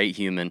guy, great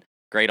human,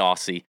 great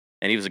Aussie,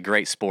 and he was a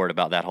great sport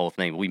about that whole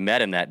thing. We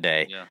met him that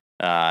day. Yeah.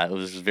 It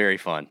was very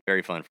fun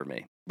for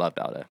me. Love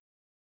Baldo.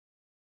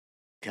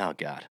 Oh,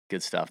 God.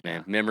 Good stuff,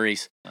 man. Yeah.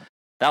 Memories. Yeah.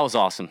 That was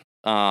awesome.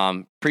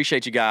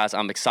 Appreciate you guys.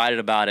 I'm excited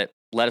about it.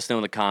 Let us know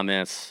in the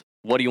comments.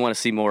 What do you want to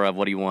see more of?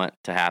 What do you want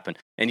to happen?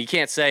 And you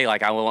can't say,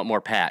 like, I want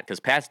more Pat, because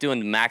Pat's doing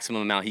the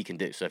maximum amount he can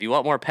do. So if you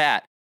want more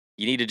Pat,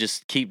 you need to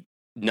just keep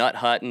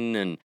nut-hutting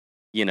and,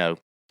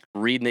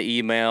 reading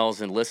the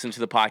emails and listening to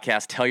the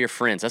podcast. Tell your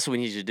friends. That's what we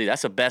need you to do.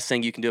 That's the best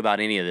thing you can do about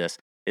any of this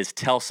is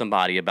tell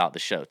somebody about the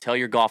show. Tell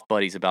your golf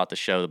buddies about the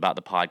show, about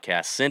the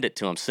podcast. Send it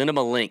to them. Send them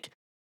a link.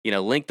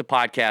 Link the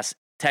podcast.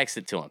 Text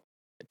it to them.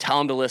 Tell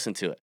them to listen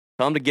to it.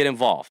 Tell them to get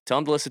involved. Tell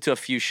them to listen to a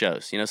few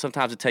shows.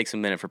 Sometimes it takes a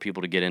minute for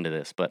people to get into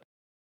this, but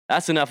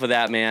that's enough of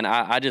that, man.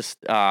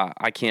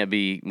 I can't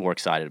be more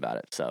excited about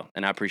it. So,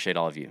 and I appreciate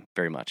all of you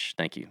very much.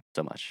 Thank you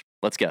so much.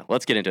 Let's go.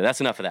 Let's get into it.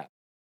 That's enough of that.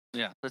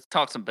 Yeah, let's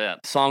talk some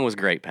bets. Song was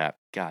great, Pat.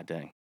 God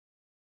dang.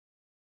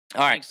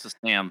 All right. Thanks to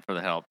Sam for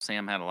the help.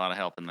 Sam had a lot of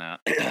help in that.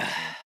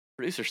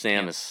 Producer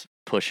Sam is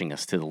pushing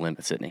us to the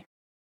limits, isn't he?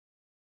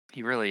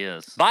 He really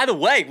is. By the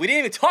way, we didn't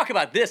even talk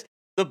about this.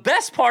 The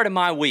best part of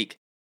my week,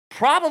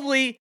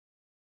 probably,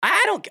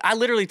 I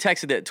literally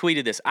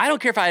tweeted this. I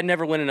don't care if I had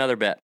never win another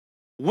bet.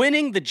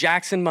 Winning the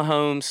Jackson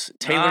Mahomes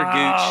Taylor Gooch.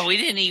 Oh, we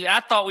didn't even. I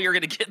thought we were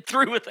going to get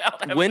through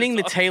without winning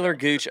the Taylor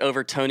Gooch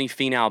over Tony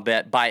Finau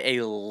bet by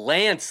a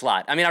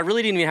landslide. I mean, I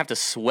really didn't even have to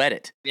sweat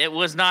it. It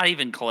was not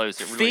even close.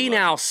 It really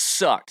Finau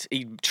sucked.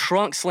 He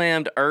trunk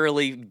slammed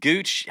early.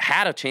 Gooch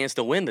had a chance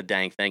to win the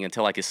dang thing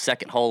until like his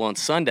second hole on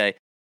Sunday.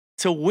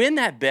 To win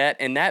that bet,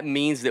 and that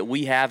means that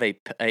we have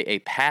a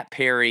Pat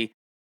Perry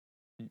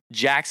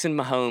Jackson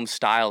Mahomes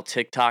style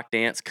TikTok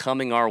dance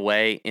coming our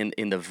way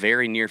in the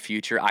very near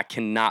future. I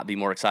cannot be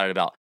more excited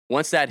about.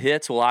 Once that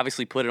hits, we'll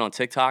obviously put it on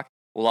TikTok.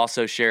 We'll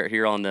also share it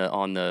here on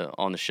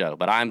the show.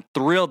 But I'm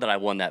thrilled that I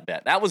won that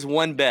bet. That was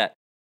one bet.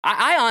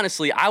 I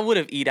honestly would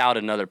have eat out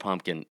another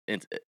pumpkin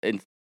and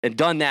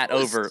done that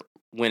over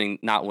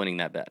not winning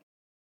that bet.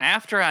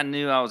 After I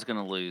knew I was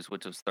going to lose,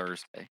 which was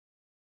Thursday,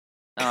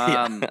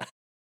 Yeah.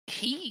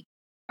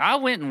 I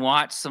went and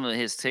watched some of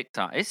his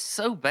TikTok. It's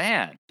so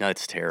bad. No,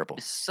 it's terrible.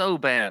 It's so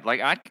bad.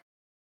 Like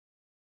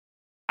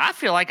I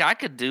feel like I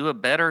could do a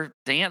better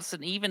dance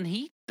than even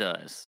he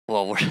does.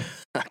 Well, we're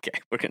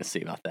going to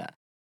see about that.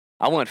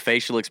 I want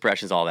facial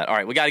expressions, all that. All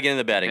right, we got to get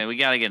into betting. Okay, we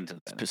got to get into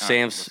that.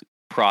 Sam's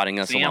prodding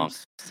us along.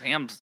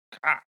 Sam's.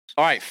 Gosh.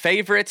 All right,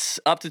 favorites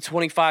up to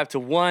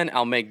 25-1.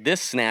 I'll make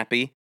this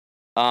snappy.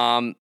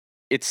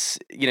 It's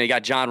you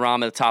got Jon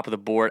Rahm at the top of the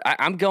board.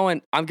 I'm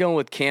going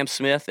with Cam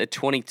Smith at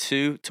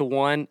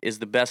 22-1 is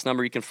the best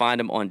number you can find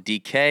him on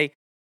DK,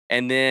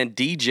 and then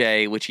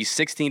DJ, which he's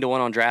 16-1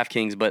 on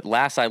DraftKings, but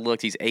last I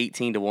looked, he's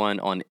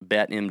 18-1 on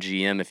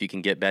BetMGM if you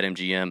can get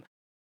BetMGM.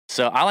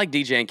 So I like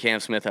DJ and Cam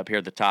Smith up here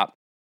at the top.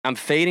 I'm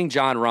fading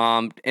Jon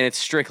Rahm, and it's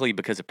strictly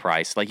because of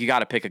price. Like, you got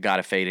to pick a guy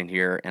to fade in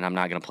here, and I'm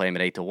not going to play him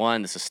at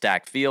 8-1. This is a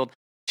stacked field.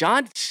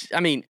 John, I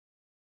mean,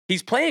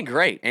 he's playing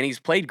great, and he's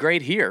played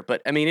great here.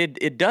 But, I mean,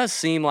 it does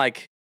seem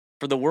like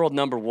for the world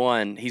number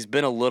one, he's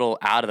been a little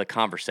out of the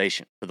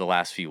conversation for the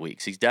last few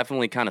weeks. He's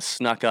definitely kind of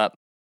snuck up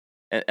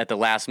at the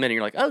last minute.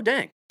 You're like, oh,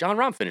 dang, Jon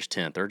Rahm finished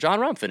 10th, or Jon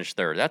Rahm finished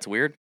 3rd. That's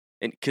weird.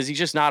 And because he's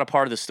just not a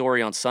part of the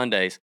story on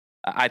Sundays.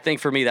 I think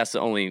for me, that's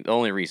the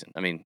only reason. I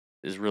mean,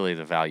 is really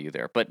the value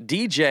there. But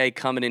DJ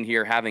coming in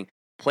here, having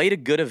played a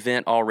good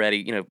event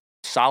already,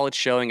 solid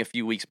showing a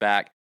few weeks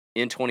back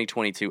in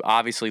 2022,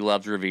 obviously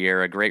loves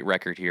Riviera, great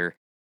record here.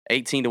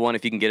 18-1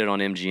 if you can get it on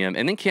MGM.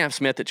 And then Cam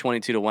Smith at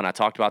 22-1. I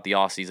talked about the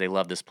Aussies. They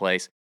love this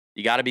place.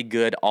 You got to be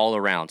good all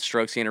around.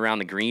 Strokes in around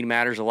the green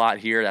matters a lot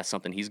here. That's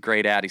something he's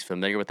great at. He's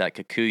familiar with that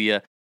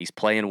Kikuya. He's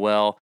playing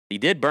well. He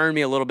did burn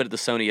me a little bit at the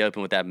Sony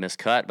Open with that missed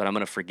cut, but I'm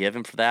going to forgive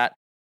him for that.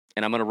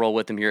 And I'm going to roll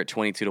with him here at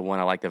 22-1.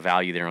 I like the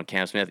value there on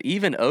Cam Smith,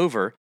 even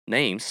over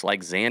names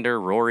like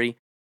Xander, Rory,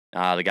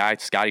 the guy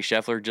Scotty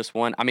Scheffler just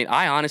won. I mean,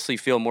 I honestly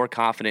feel more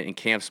confident in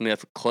Cam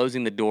Smith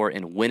closing the door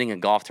and winning a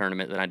golf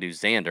tournament than I do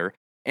Xander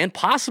and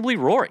possibly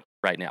Rory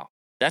right now.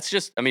 That's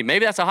just, I mean,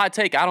 maybe that's a hot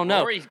take. I don't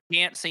know. Rory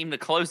can't seem to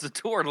close the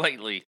door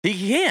lately. He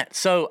can't.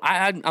 So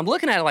I'm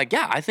looking at it like,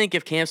 yeah, I think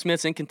if Cam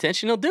Smith's in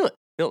contention, he'll do it.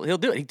 He'll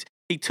do it.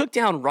 He took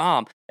down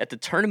Rahm at the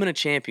Tournament of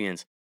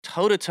Champions,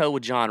 toe-to-toe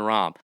with Jon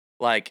Rahm,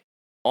 like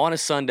on a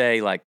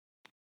Sunday, like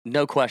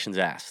no questions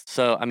asked.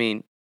 So, I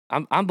mean,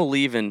 I'm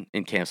believing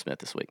in Cam Smith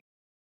this week.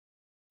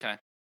 Okay.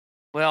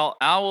 Well,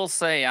 I will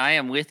say I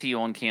am with you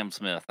on Cam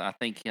Smith. I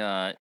think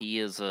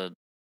he's a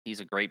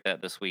great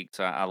bet this week.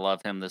 So I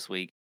love him this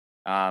week.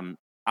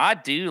 I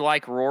do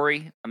like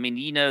Rory. I mean,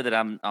 you know that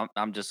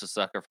I'm just a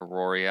sucker for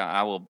Rory.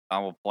 I will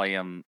play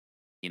him,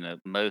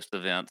 most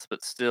events,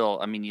 but still,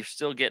 I mean, you're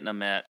still getting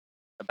him at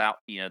about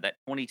that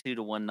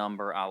 22-1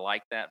 number. I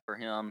like that for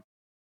him.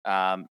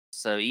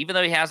 So even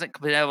though he hasn't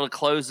been able to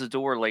close the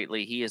door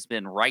lately, he has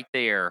been right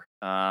there,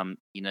 on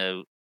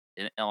a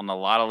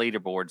lot of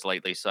leaderboards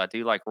lately. So I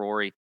do like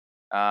Rory.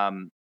 I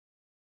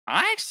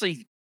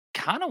actually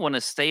kind of want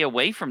to stay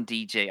away from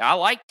DJ. I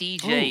like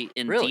DJ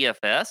in really?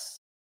 DFS.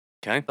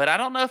 Okay. But I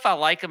don't know if I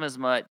like him as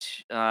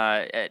much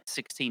at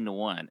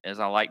 16-1 as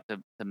I like to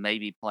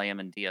maybe play him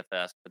in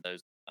DFS for those.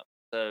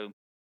 So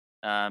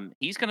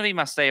he's going to be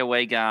my stay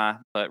away guy,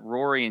 but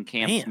Rory and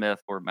Cam Smith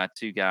were my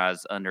two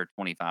guys under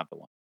 25-1.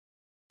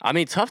 I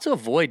mean, tough to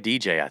avoid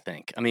DJ, I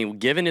think. I mean,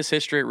 given his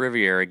history at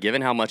Riviera,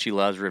 given how much he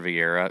loves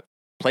Riviera,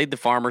 played the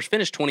Farmers,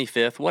 finished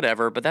 25th,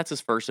 whatever, but that's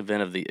his first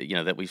event of the,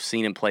 that we've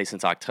seen him play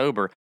since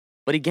October.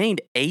 But he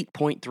gained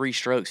 8.3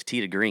 strokes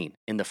tee to green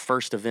in the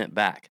first event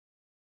back.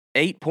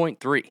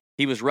 8.3.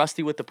 He was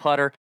rusty with the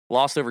putter,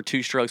 lost over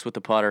 2 strokes with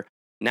the putter.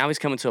 Now he's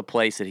coming to a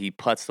place that he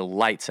putts the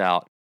lights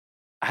out.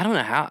 I don't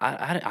know how.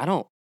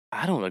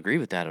 I don't agree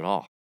with that at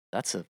all.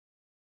 That's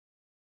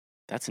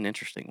an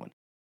interesting one.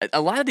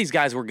 A lot of these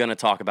guys we're going to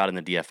talk about in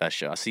the DFS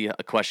show. I see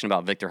a question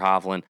about Victor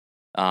Hovland.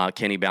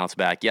 Can he bounce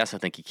back? Yes, I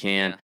think he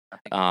can. Yeah,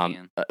 I think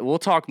he can. We'll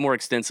talk more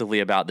extensively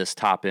about this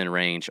top end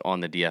range on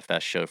the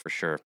DFS show for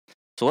sure.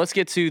 So let's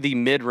get to the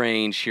mid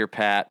range here,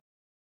 Pat.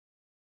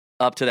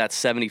 Up to that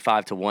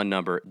 75-1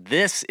 number.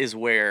 This is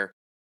where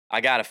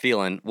I got a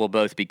feeling we'll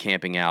both be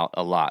camping out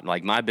a lot.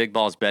 Like my Big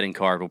Balls betting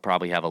card will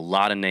probably have a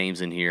lot of names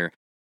in here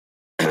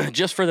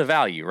just for the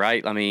value,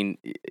 right? I mean,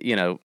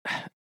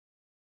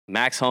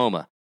 Max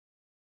Homa,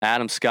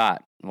 Adam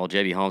Scott, well,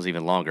 JB Holmes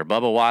even longer,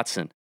 Bubba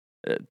Watson.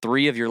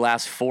 3 of your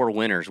last 4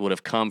 winners would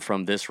have come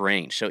from this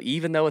range. So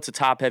even though it's a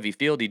top-heavy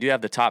field, you do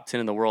have the top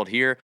 10 in the world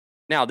here.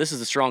 Now, this is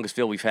the strongest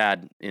field we've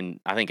had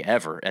in, I think,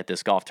 ever at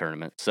this golf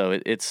tournament. So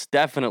there's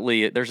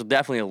definitely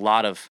a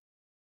lot of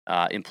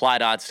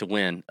implied odds to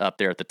win up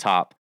there at the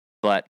top.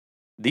 But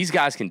these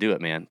guys can do it,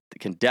 man. They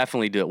can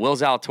definitely do it. Will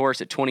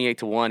Zalatoris at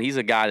 28-1. He's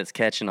a guy that's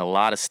catching a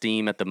lot of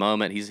steam at the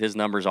moment. His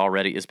numbers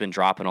already has been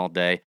dropping all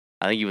day.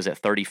 I think he was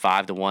at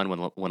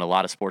 35-1 when a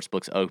lot of sports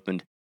books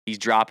opened. He's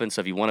dropping,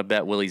 so if you want to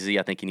bet Willie Z,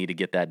 I think you need to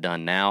get that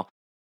done now.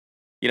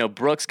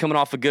 Brooks coming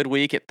off a good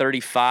week at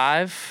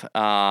 35.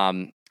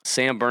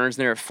 Sam Burns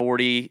there at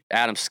 40.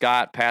 Adam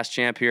Scott, past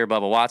champ here.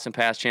 Bubba Watson,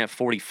 past champ,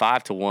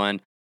 45-1.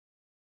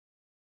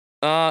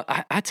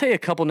 I tell you a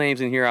couple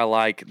names in here I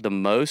like the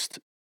most.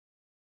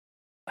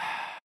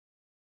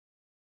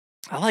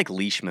 I like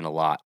Leishman a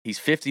lot. He's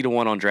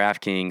 50-1 on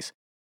DraftKings.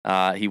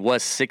 He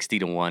was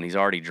 60-1. He's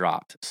already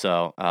dropped.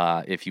 So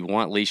if you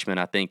want Leishman,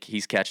 I think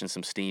he's catching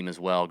some steam as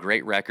well.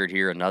 Great record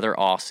here. Another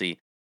Aussie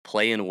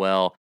playing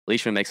well.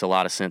 Leishman makes a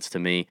lot of sense to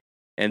me.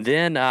 And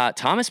then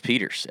Thomas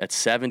Pieters at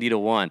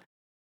 70-1.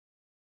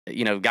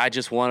 Guy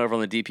just won over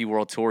on the DP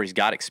World Tour. He's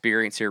got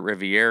experience here at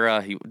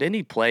Riviera. Didn't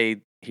he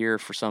play here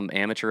for some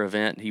amateur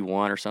event he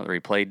won or something? Or he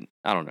played,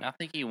 I don't know. I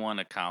think he won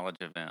a college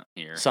event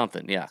here.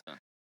 Something, yeah.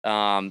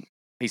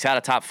 He's had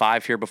a top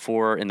 5 here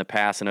before in the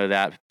past. I know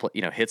that,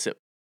 hits it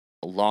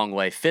a long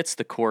way. Fits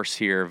the course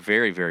here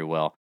very, very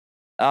well.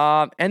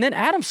 And then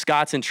Adam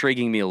Scott's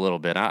intriguing me a little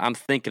bit. I'm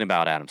thinking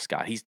about Adam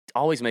Scott. He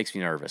always makes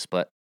me nervous,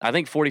 but I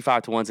think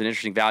 45-1 is an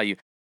interesting value.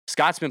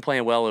 Scott's been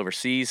playing well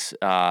overseas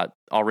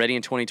already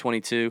in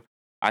 2022.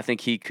 I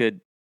think he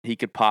could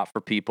pop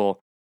for people.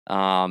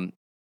 I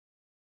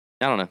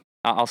don't know.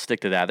 I'll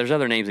stick to that. There's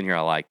other names in here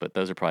I like, but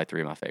those are probably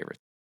 3 of my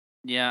favorites.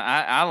 Yeah,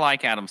 I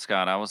like Adam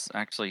Scott. I was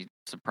actually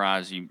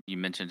surprised you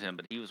mentioned him,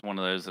 but he was one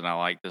of those that I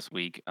liked this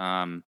week.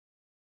 Willie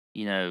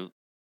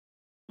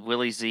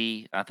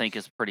Z, I think,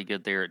 is pretty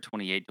good there at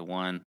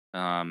 28-1.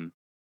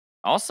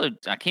 Also,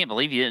 I can't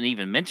believe you didn't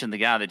even mention the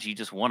guy that you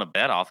just won a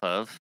bet off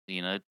of,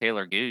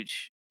 Taylor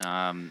Gooch.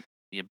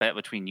 You bet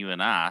between you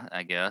and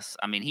I guess.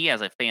 I mean, he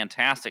has a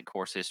fantastic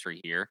course history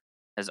here,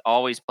 has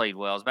always played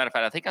well. As a matter of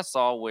fact, I think I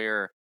saw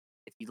where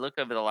if you look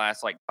over the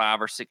last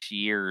 5 or 6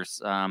 years,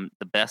 the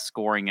best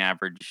scoring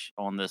average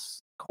on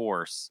this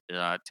course,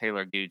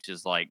 Taylor Gooch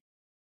is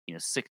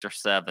 6 or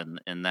 7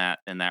 in that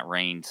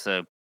range.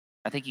 So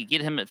I think you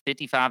get him at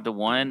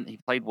 55-1. He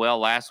played well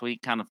last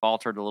week, kind of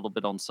faltered a little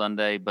bit on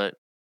Sunday, but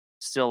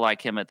still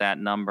like him at that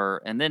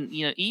number. And then,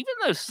 even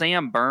though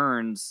Sam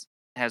Burns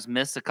has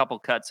missed a couple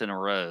cuts in a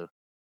row,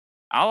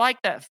 I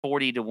like that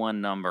 40-1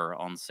 number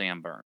on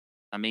Sam Burns.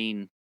 I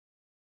mean,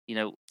 we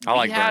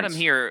had him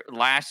here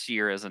last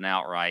year as an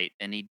outright,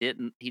 and he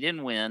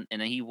didn't win, and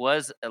he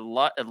was a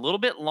little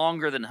bit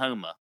longer than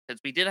Homa,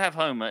 because we did have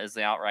Homa as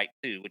the outright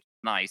too, which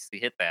is nice to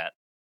hit that.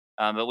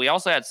 But we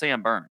also had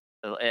Sam Burns.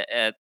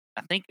 I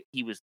think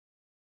he was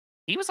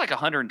like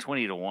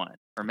 120-1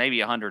 or maybe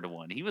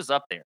 100-1. He was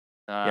up there.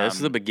 This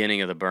is the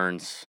beginning of the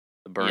Burns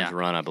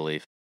run, I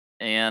believe.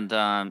 And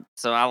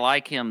so I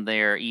like him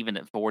there, even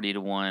at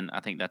 40-1.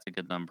 I think that's a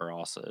good number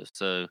also.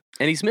 So,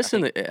 and he's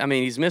missing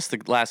he's missed the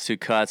last 2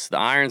 cuts. The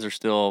irons are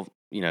still,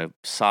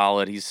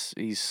 solid.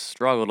 He's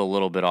struggled a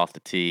little bit off the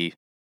tee.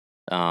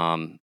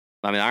 The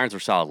irons were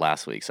solid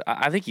last week, so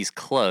I think he's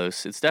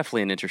close. It's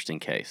definitely an interesting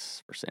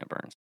case for Sam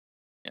Burns.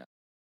 Yeah.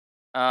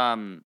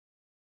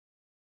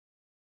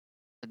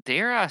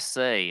 Dare I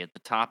say, at the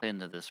top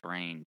end of this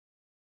range,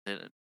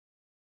 that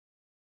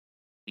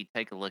we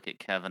take a look at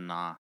Kevin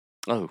Na.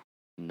 Oh.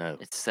 No.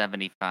 It's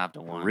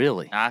 75-1.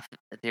 Really?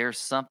 There's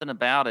something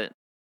about it.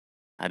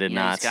 I did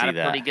not see that. He's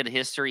got a pretty good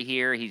history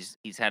here. He's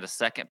had a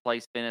second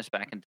place finish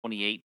back in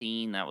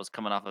 2018. That was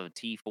coming off of a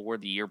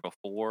T4 the year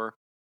before.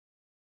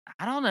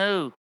 I don't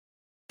know.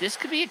 This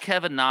could be a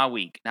Kevin Na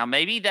week. Now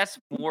maybe that's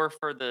more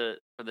for the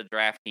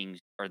DraftKings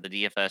or the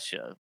DFS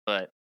show,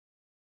 but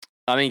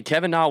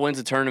Kevin Na wins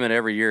a tournament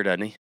every year,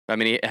 doesn't he?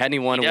 Hadn't he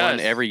won one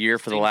every year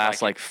for the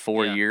last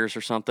 4 years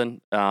or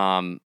something?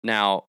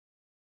 Now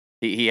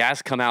he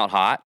has come out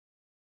hot.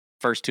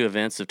 First 2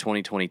 events of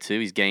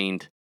 2022, he's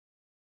gained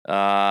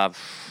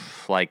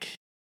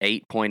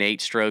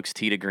 8.8 strokes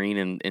tee to green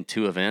in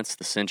 2 events,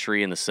 the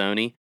Century and the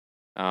Sony.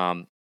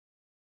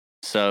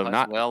 So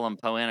not well on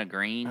Poana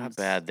Greens. Not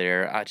bad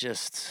there. I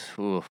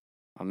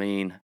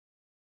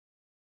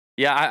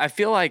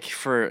feel like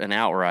for an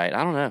outright,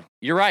 I don't know.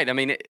 You're right.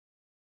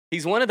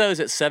 He's one of those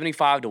at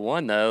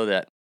 75-1 though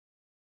that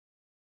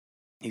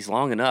he's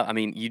long enough.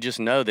 You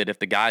just know that if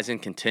the guy's in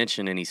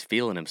contention and he's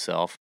feeling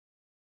himself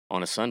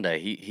on a Sunday,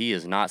 he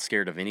is not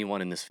scared of anyone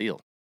in this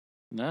field.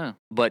 No.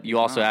 But you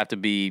also have to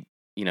be,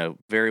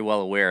 very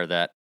well aware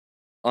that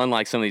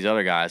unlike some of these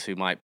other guys who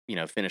might,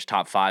 finish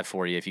top 5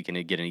 for you if you can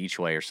get an each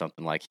way or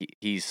something,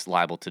 he's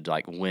liable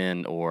to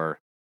win or,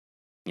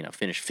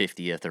 finish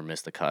 50th or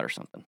miss the cut or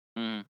something.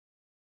 Mm.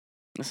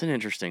 That's an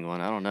interesting one.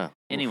 I don't know.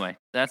 Anyway,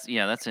 that's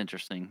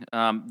interesting.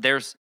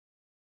 There's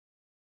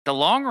the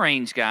long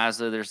range guys,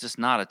 though, there's just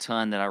not a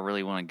ton that I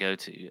really want to go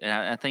to. And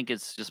I think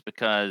it's just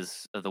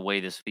because of the way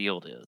this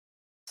field is.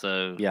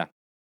 So, yeah,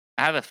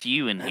 I have a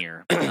few in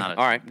here. But not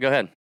all right, go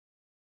ahead.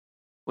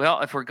 Well,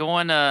 if we're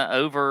going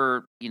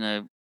over,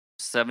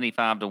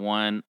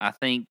 75-1, I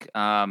think,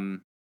 how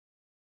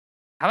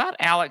about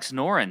Alex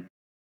Noren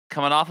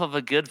coming off of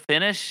a good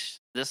finish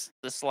this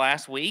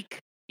last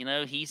week?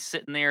 He's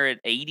sitting there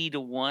at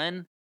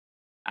 80-1.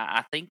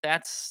 I think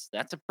that's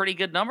a pretty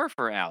good number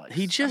for Alex.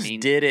 He just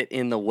did it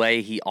in the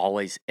way he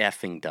always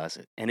effing does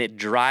it, and it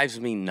drives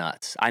me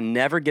nuts. I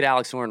never get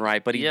Alex Noren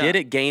right, but he did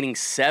it gaining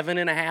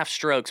 7.5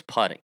 strokes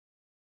putting.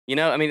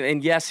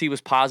 And yes, he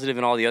was positive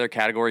in all the other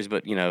categories,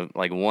 but he gained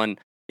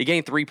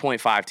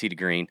 3.5 tee to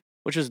green,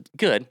 which was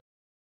good,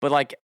 but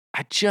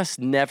I just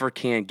never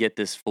can get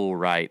this fool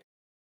right.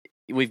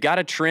 we've got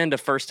a trend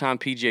of first-time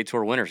PGA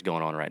Tour winners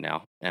going on right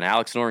now, and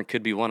Alex Noren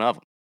could be one of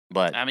them.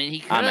 But I mean, he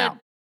could, I'm out.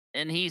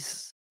 and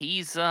he's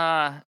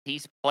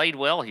played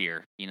well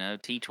here.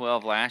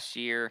 T12 last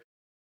year,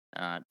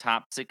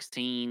 top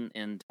 16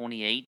 in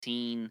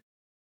 2018.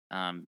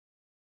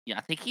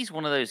 I think he's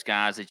one of those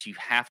guys that you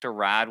have to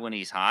ride when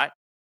he's hot,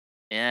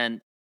 and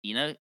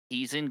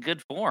he's in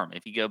good form.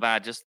 If you go by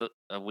just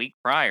a week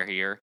prior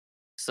here,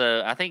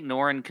 so I think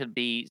Noren could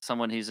be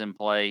someone who's in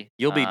play.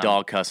 You'll be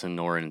dog cussing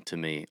Noren to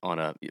me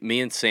me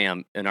and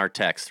Sam in our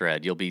text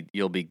thread. You'll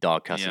be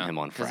dog cussing him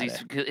on Friday.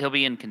 He'll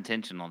be in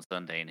contention on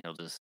Sunday, and he'll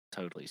just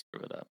totally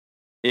screw it up.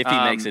 If he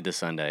makes it to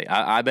Sunday,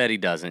 I bet he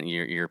doesn't.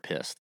 You're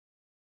pissed.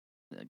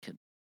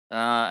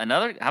 How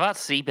about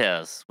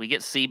Seabez? We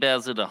get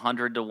Seabez at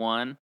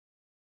 100-1.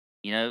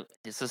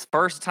 It's his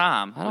first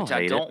time, which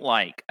I don't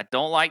like. I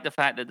don't like the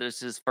fact that this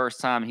is his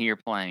first time here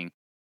playing,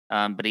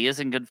 but he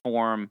is in good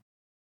form.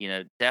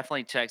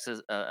 Definitely checks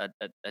a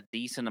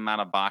decent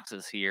amount of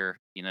boxes here.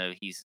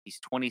 He's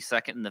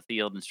 22nd in the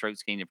field in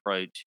strokes gained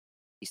approach.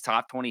 He's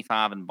top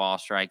 25 in ball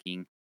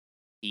striking.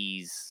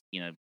 He's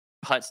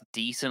putts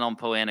decent on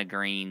Poana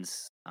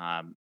greens.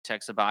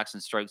 Checks a box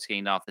in strokes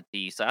gained off the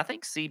tee. So I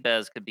think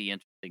Seabez could be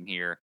interesting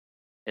here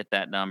at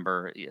that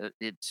number.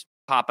 It's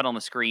popping on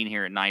the screen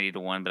here at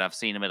 90-1, but I've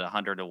seen him at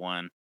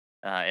 100-1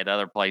 at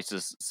other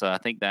places. So I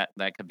think that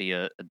could be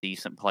a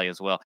decent play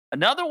as well.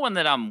 Another one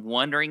that I'm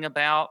wondering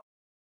about,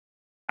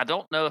 I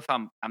don't know if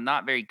I'm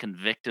not very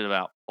convicted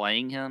about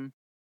playing him,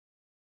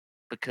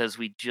 because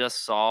we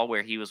just saw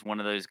where he was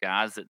one of those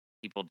guys that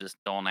people just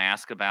don't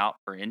ask about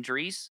for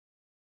injuries.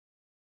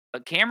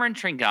 But Cameron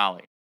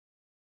Tringale,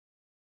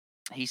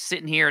 he's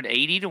sitting here at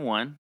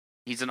 80-1.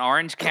 He's an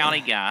Orange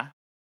County guy.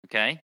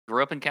 Okay.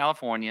 Grew up in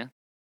California.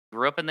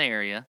 Grew up in the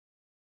area.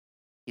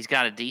 He's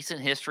got a decent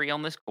history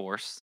on this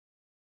course.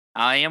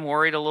 I am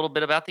worried a little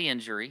bit about the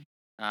injury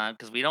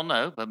because we don't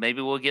know, but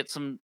maybe we'll get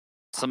some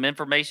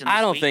information this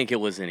I don't week. think it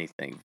was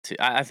anything.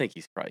 I think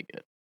he's probably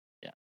good.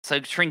 Yeah. So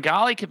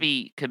Tringale could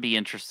be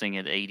interesting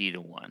at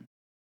 80-1.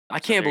 I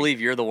can't believe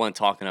you're the one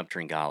talking up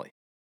Tringale.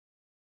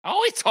 I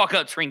always talk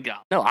up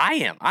Tringale. No, I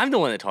am. I'm the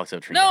one that talks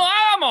up Tringale. No,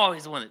 I'm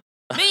always the one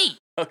that... Me!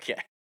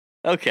 Okay.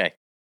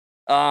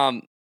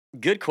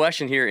 Good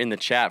question here in the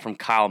chat from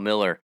Kyle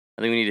Miller.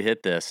 I think we need to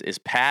hit this. Is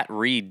Pat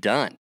Reed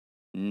done?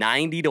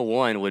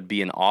 90-1 would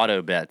be an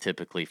auto bet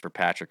typically for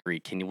Patrick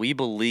Reed. Can we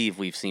believe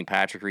we've seen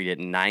Patrick Reed at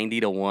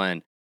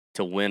 90-1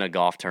 to win a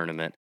golf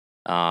tournament?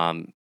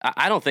 I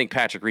don't think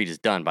Patrick Reed is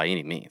done by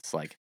any means.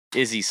 Like,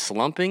 is he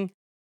slumping?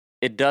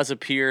 It does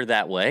appear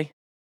that way,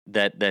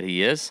 that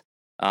he is.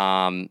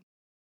 I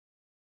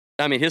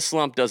mean, his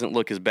slump doesn't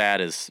look as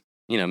bad as,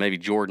 maybe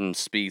Jordan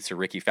Spieth's or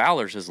Ricky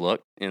Fowler's has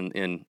looked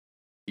in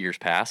years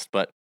past,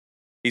 but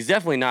he's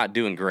definitely not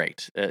doing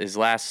great. His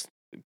last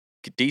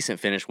decent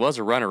finish was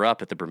a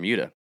runner-up at the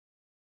Bermuda.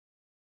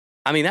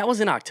 I mean, that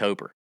was in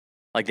October,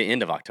 like the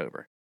end of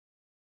October.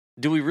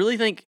 Do we really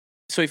think...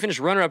 So he finished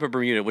runner-up at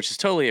Bermuda, which is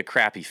totally a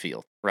crappy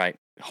field, right?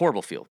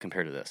 Horrible field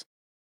compared to this.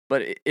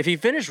 But if he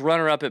finished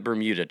runner-up at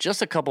Bermuda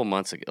just a couple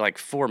months ago, like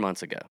 4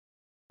 months ago,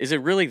 is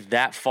it really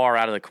that far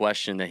out of the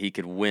question that he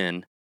could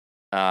win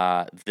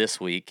this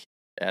week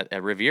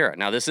at Riviera?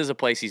 Now, this is a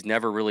place he's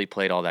never really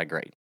played all that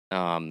great.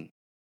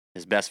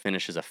 His best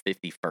finish is a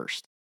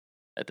 51st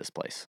at this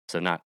place, so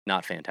not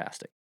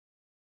fantastic.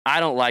 I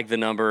don't like the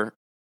number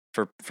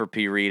for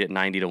P. Reed at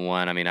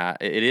 90-1. I mean,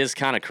 it is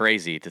kind of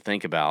crazy to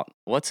think about.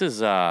 What's his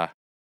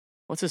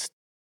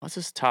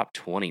top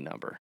 20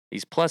 number?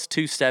 He's plus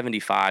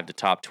 275 to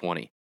top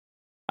 20.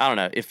 I don't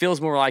know. It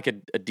feels more like a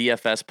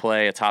DFS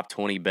play, a top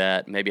 20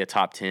 bet, maybe a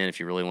top 10 if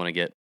you really want to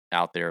get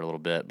out there a little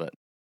bit. But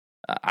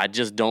I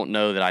just don't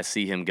know that I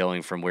see him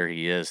going from where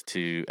he is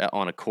to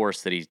on a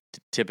course that he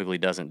typically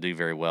doesn't do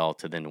very well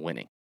to then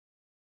winning.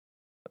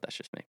 But that's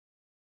just me.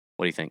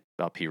 What do you think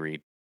about P.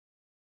 Reed?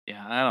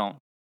 Yeah, I don't.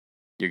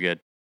 You're good.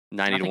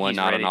 90-1,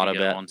 not an auto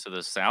bet. Onto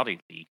the Saudi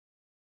league.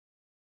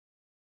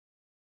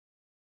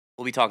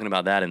 We'll be talking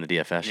about that in the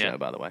DFS show,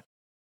 by the way.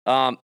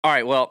 All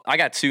right, well, I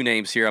got two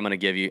names here I'm going to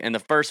give you. And the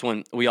first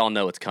one, we all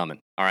know it's coming.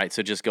 All right,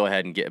 so just go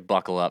ahead and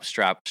buckle up,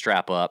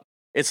 strap up.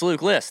 It's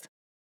Luke List.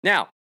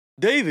 Now,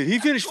 David, he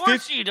finished... Of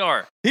course you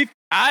are.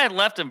 I had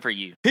left him for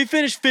you. He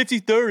finished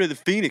 53rd at the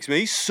Phoenix, man.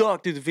 He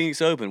sucked at the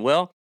Phoenix Open.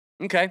 Well,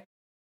 okay.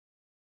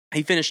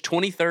 He finished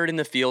 23rd in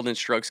the field in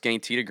strokes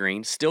gained tee to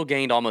green. Still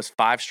gained almost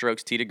 5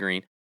 strokes tee to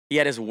green. He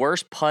had his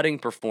worst putting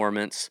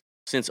performance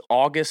since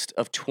August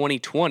of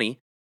 2020.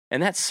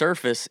 And that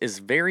surface is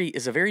a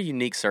very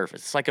unique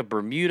surface. It's like a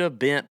Bermuda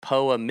bent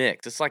POA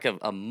mix. It's like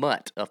a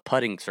mutt of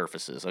putting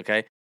surfaces,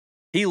 okay?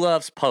 He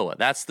loves POA.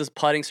 That's the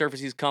putting surface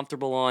he's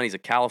comfortable on. He's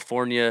got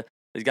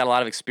a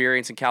lot of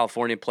experience in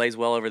California, plays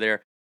well over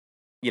there.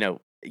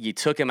 You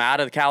took him out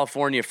of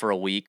California for a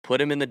week,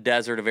 put him in the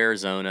desert of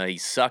Arizona. He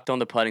sucked on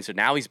the putting, so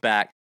now he's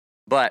back.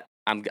 But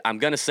I'm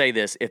going to say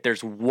this. If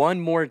there's one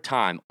more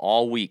time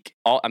all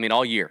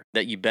year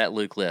that you bet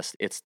Luke List,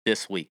 it's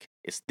this week.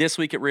 It's this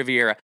week at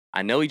Riviera.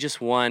 I know he just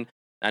won.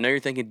 I know you're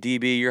thinking,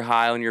 DB, you're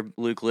high on your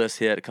Luke List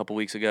hit a couple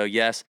weeks ago.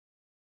 Yes,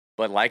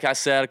 But like I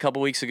said a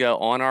couple weeks ago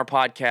on our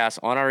podcast,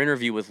 on our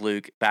interview with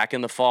Luke back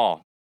in the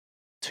fall,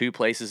 2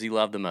 places he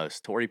loved the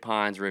most, Torrey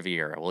Pines,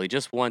 Riviera. Well, he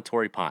just won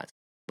Torrey Pines,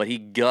 but he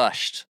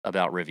gushed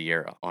about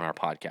Riviera on our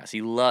podcast.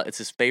 It's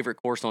his favorite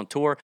course on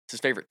tour. It's his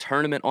favorite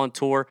tournament on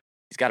tour.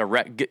 He's got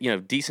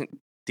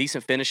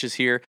decent finishes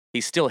here.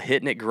 He's still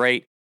hitting it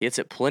great. He hits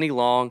it plenty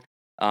long.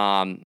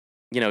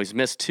 He's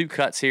missed 2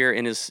 cuts here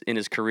in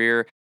his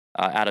career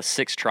out of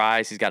 6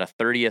 tries. He's got a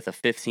 30th, a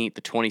 15th,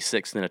 a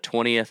 26th, and a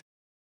 20th.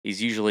 He's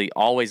usually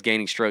always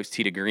gaining strokes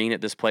tee to green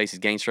at this place. He's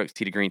gained strokes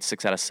tee to green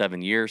 6 out of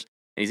 7 years.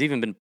 And he's even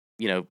been,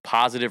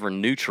 positive or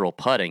neutral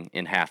putting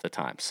in half the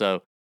time.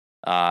 So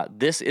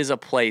this is a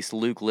place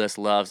Luke List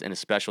loves and is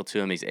special to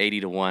him. He's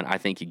 80-1. I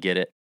think you get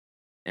it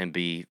and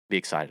be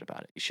excited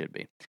about it. You should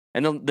be.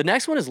 And the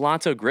next one is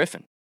Lanto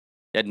Griffin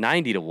at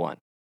 90-1.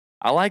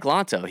 I like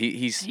Lanto.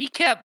 He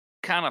kept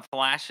kind of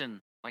flashing,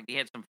 like he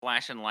had some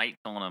flashing lights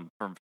on him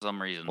for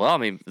some reason. Well, I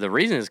mean, the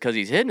reason is because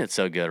he's hitting it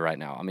so good right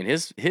now. I mean,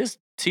 his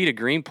tee to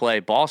green play,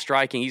 ball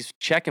striking, he's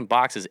checking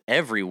boxes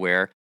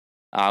everywhere.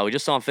 We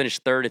just saw him finish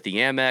 3rd at the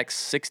Amex,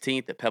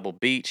 16th at Pebble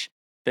Beach,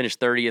 finished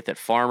 30th at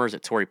Farmers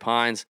at Torrey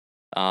Pines.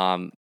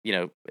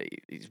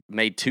 He's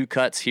made 2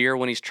 cuts here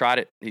when he's tried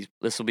it.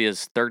 This will be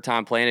his 3rd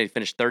time playing it. He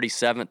finished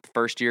 37th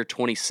first year,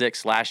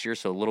 26th last year,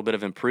 so a little bit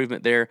of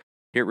improvement there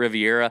here at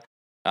Riviera.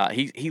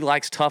 He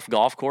likes tough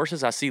golf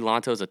courses. I see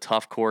Lanto as a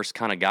tough course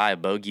kind of guy, a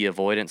bogey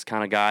avoidance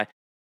kind of guy.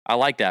 I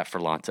like that for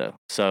Lanto.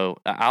 So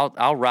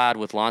I'll ride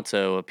with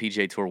Lanto, a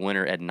PGA Tour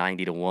winner, at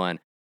 90-1 if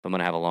I'm going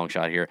to have a long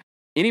shot here.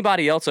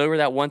 Anybody else over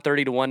that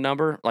 130-1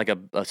 number, like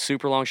a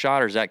super long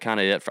shot, or is that kind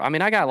of it? I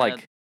mean, I got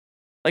like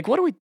what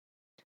do we?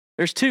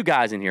 There's 2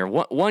 guys in here.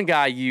 One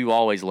guy you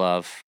always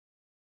love,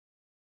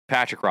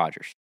 Patrick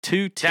Rogers.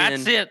 210.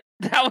 That's it.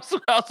 That was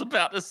what I was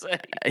about to say.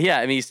 Yeah,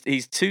 I mean,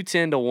 he's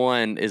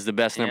 210-1 is the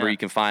best number you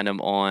can find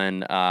him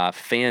on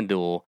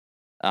FanDuel.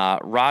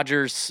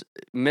 Rogers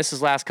missed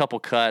his last couple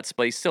cuts,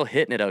 but he's still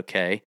hitting it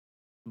okay.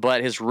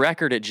 But his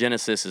record at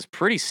Genesis is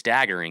pretty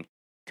staggering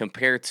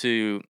compared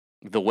to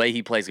the way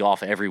he plays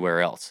golf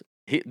everywhere else.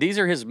 These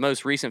are his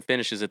most recent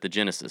finishes at the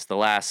Genesis, the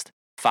last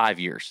 5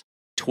 years.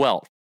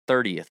 12th,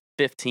 30th,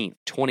 15th,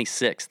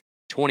 26th,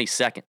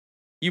 22nd.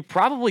 You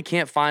probably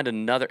can't find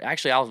another,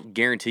 actually, I'll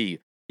guarantee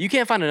you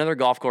can't find another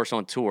golf course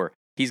on tour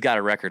he's got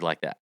a record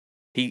like that.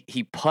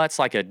 He putts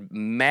like a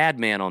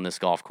madman on this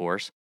golf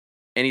course,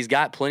 and he's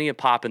got plenty of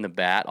pop in the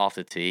bat off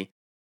the tee.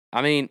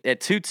 I mean, at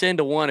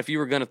 210-1, if you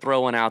were going to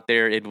throw one out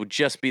there, it would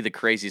just be the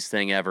craziest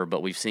thing ever,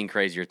 but we've seen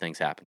crazier things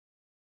happen.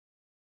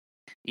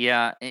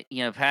 Yeah,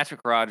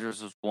 Patrick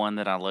Rogers was one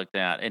that I looked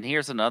at, and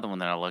here's another one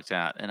that I looked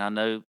at, and I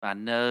know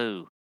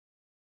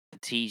the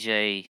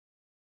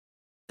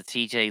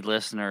TJ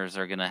listeners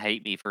are going to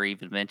hate me for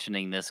even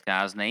mentioning this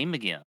guy's name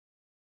again.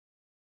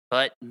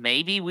 But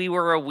maybe we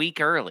were a week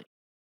early.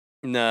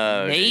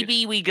 No.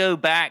 Maybe we go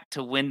back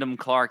to Wyndham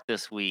Clark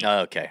this week.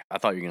 Okay. I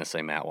thought you were going to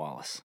say Matt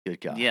Wallace. Good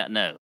God. Yeah,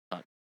 no.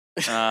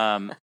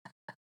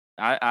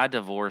 I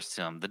divorced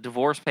him. The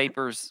divorce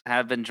papers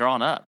have been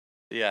drawn up.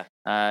 Yeah.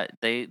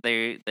 They've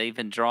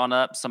been drawn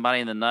up. Somebody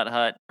in the Nut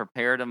Hut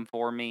prepared them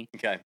for me.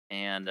 Okay.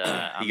 And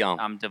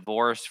I'm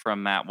divorced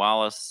from Matt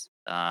Wallace.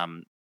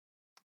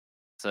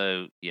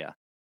 So yeah.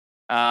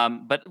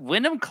 But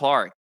Wyndham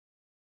Clark,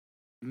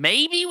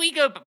 maybe we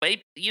go.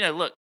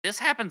 Look, this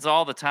happens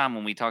all the time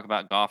when we talk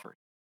about golfers.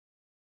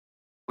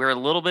 We're a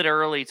little bit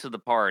early to the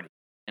party,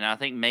 and I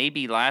think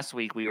maybe last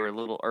week we were a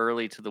little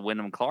early to the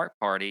Wyndham Clark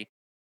party,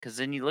 because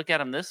then you look at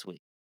him this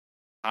week.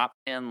 Top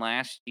 10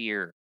 last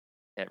year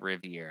at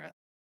Riviera,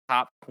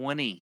 top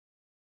 20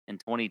 in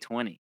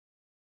 2020.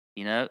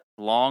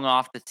 Long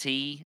off the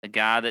tee, a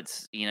guy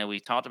that's,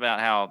 we talked about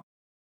how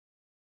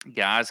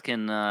guys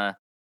can,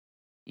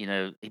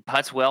 he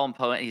putts well and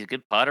he's a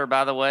good putter,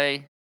 by the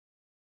way.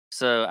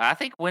 So I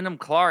think Wyndham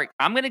Clark,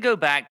 I'm going to go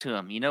back to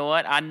him. You know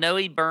what? I know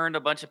he burned a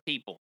bunch of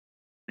people,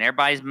 and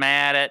everybody's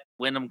mad at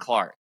Wyndham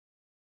Clark.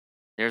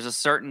 There's a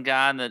certain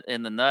guy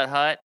in the Nut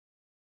Hut.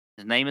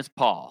 His name is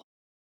Paul.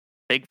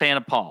 Big fan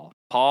of Paul.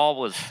 Paul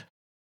was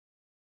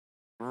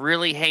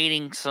really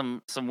hating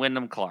some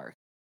Wyndham Clark.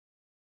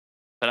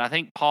 But I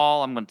think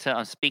Paul,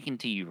 I'm speaking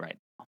to you right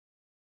now.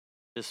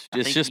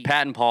 Just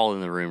Pat and Paul in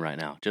the room right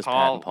now. Just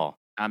Pat and Paul.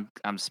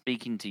 I'm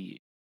speaking to you.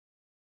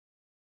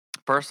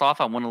 First off,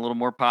 I want a little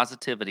more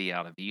positivity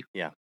out of you.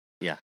 Yeah.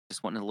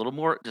 Just wanting a little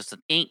more, just a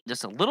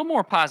little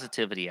more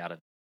positivity out of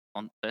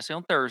you, especially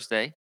on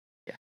Thursday.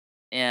 Yeah.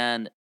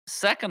 And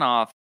second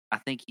off, I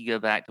think you go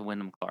back to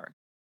Wyndham Clark.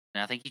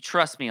 And I think you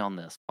trust me on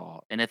this,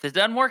 Paul. And if it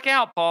doesn't work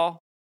out, Paul,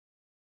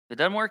 it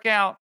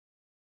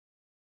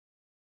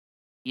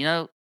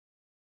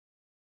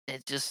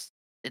just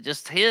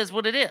is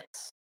what it is.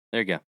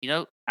 There you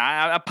go.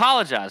 I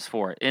apologize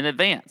for it in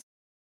advance.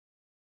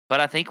 But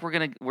I think we're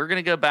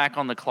gonna go back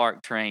on the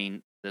Clark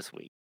train this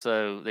week.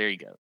 So there you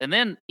go. And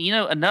then,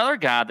 another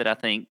guy that I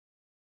think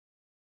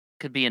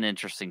could be an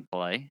interesting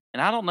play,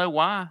 and I don't know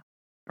why.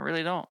 I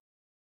really don't.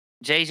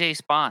 JJ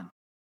Spaun.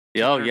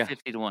 Oh yeah,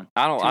 250 to 1.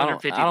 I don't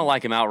 250 to 1.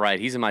 like him outright.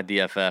 He's in my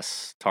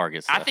DFS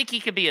targets. I think he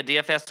could be a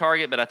DFS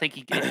target, but I think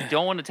if you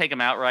don't want to take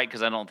him outright,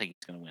 because I don't think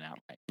he's going to win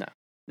outright. No.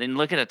 Then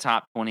look at a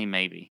top 20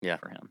 maybe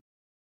for him.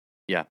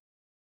 Yeah.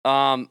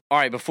 All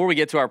right, before we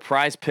get to our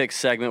prize picks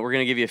segment, we're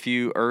going to give you a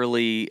few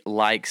early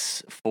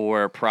likes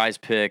for prize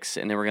picks,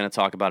 and then we're going to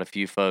talk about a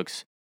few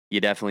folks you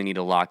definitely need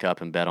to lock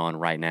up and bet on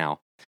right now.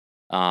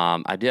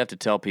 I do have to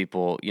tell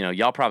people,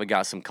 y'all probably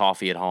got some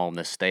coffee at home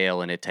that's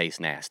stale and it tastes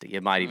nasty.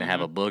 It might even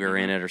have a booger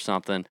in it or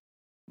something,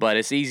 but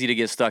it's easy to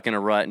get stuck in a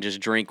rut and just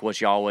drink what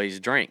you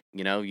always drink.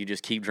 You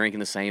just keep drinking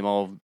the same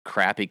old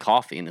crappy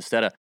coffee, and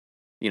instead of,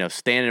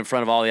 standing in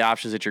front of all the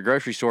options at your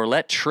grocery store,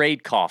 let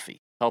Trade Coffee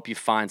help you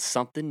find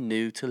something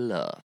new to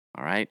love.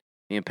 All right.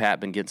 Me and Pat have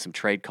been getting some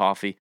Trade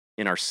Coffee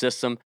in our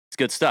system. It's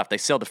good stuff. They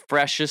sell the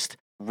freshest,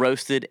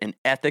 roasted, and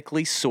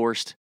ethically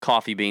sourced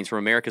coffee beans from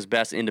America's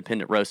best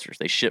independent roasters.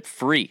 They ship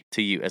free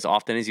to you as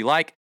often as you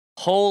like,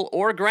 whole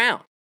or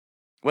ground.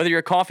 Whether you're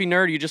a coffee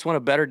nerd or you just want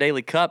a better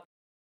daily cup,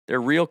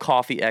 they're real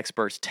coffee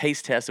experts,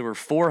 taste test over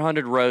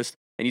 400 roasts,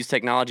 and use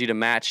technology to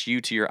match you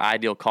to your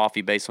ideal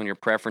coffee based on your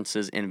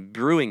preferences and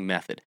brewing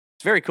method.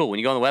 It's very cool. When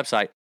you go on the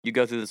website, you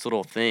go through this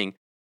little thing.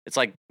 It's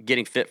like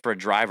getting fit for a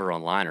driver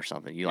online or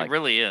something. You it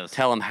really is.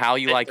 Tell them how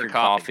you Fit like their your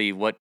coffee,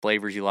 what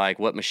flavors you like,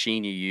 what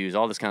machine you use,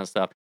 all this kind of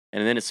stuff.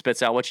 And then it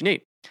spits out what you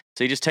need.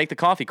 So you just take the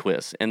coffee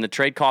quiz, and the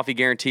Trade Coffee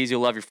guarantees you'll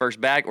love your first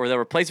bag, or they'll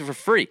replace it for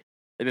free.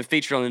 They've been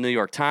featured on the New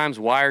York Times,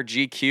 Wired,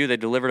 GQ. They've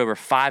delivered over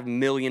 5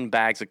 million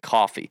bags of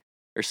coffee.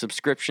 Their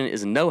subscription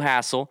is no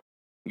hassle.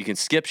 You can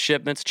skip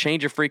shipments,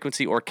 change your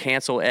frequency, or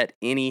cancel at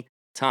any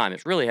time.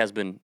 It really has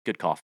been good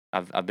coffee.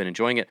 I've been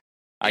enjoying it.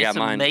 I got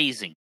mine.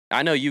 Amazing.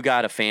 I know you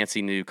got a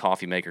fancy new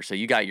coffee maker, so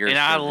you got yours. And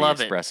I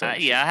love it.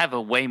 I have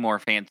a way more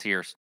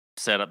fancier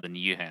setup than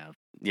you have.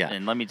 Yeah,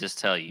 and let me just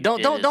tell you,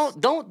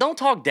 don't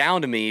talk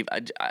down to me. I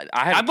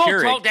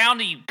won't talk down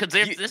to you because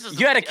this is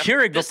you had a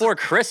Keurig before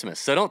Christmas,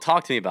 so don't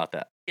talk to me about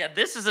that. Yeah,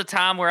 this is a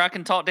time where I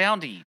can talk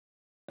down to you.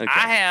 Okay.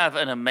 I have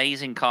an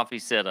amazing coffee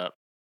setup,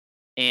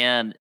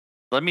 and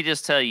let me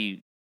just tell you,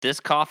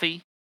 this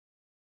coffee,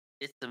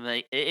 it's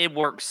amazing. It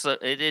works. So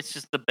it's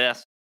just the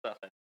best stuff.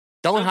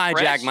 Don't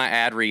hijack my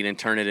ad read and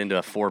turn it into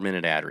a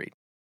 4-minute ad read.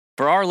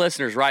 For our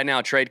listeners right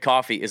now, Trade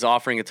Coffee is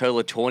offering a total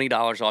of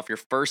 $20 off your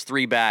first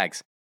 3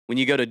 bags when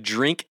you go to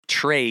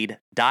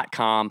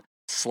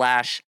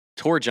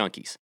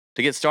drinktrade.com/tourjunkies.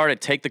 To get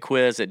started, take the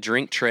quiz at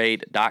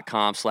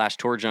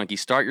drinktrade.com/tourjunkies.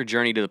 Start your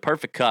journey to the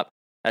perfect cup.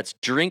 That's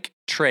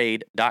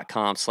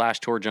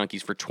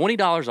drinktrade.com/tourjunkies for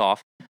 $20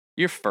 off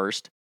your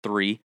first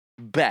 3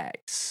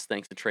 bags.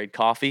 Thanks to Trade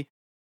Coffee.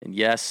 And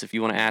yes, if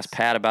you want to ask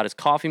Pat about his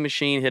coffee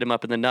machine, hit him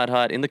up in the Nut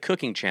Hut in the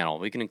cooking channel.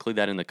 We can include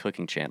that in the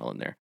cooking channel in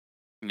there.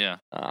 Yeah.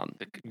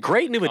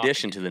 Great new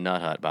addition to the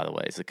Nut Hut, by the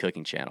way, is the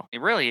cooking channel. It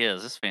really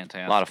is. It's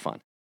fantastic. A lot of fun.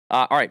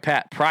 All right,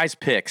 Pat, prize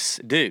picks.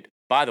 Dude,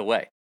 by the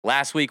way,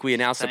 last week we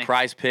announced the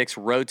prize picks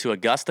Road to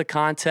Augusta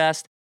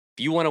contest.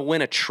 If you want to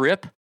win a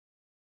trip,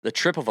 the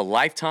trip of a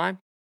lifetime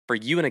for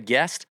you and a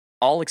guest,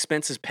 all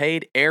expenses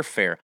paid,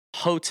 airfare,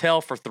 hotel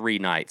for 3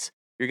 nights.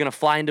 You're going to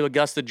fly into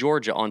Augusta,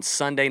 Georgia on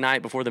Sunday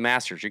night before the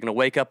Masters. You're going to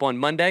wake up on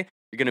Monday.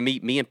 You're going to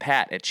meet me and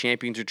Pat at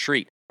Champions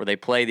Retreat, where they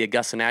play the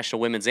Augusta National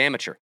Women's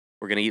Amateur.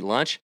 We're going to eat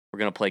lunch. We're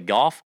going to play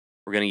golf.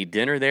 We're going to eat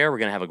dinner there. We're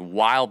going to have a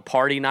wild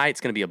party night. It's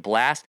going to be a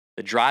blast.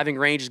 The driving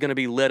range is going to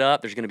be lit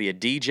up. There's going to be a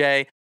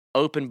DJ,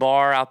 open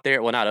bar out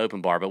there. Well, not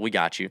open bar, but we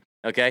got you.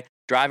 Okay?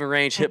 Driving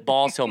range, hit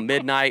balls till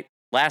midnight.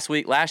 Last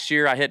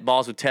year, I hit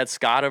balls with Ted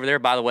Scott over there.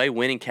 By the way,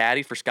 winning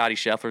caddy for Scotty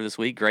Scheffler this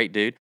week. Great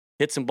dude.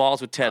 Hit some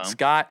balls with Ted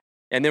Scott.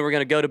 And then we're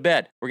going to go to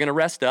bed. We're going to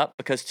rest up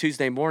because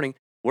Tuesday morning,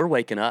 we're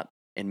waking up.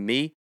 And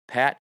me,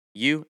 Pat,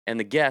 you, and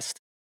the guest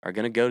are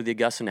going to go to the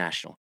Augusta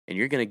National. And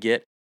you're going to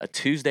get a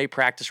Tuesday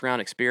practice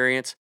round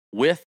experience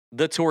with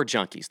the Tour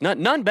Junkies.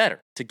 None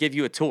better to give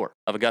you a tour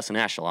of Augusta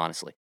National,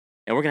 honestly.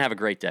 And we're going to have a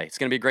great day. It's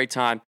going to be a great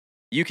time.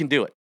 You can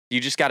do it. You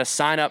just got to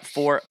sign up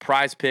for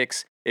Prize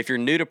Picks. If you're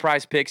new to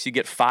Prize Picks, you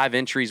get 5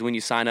 entries when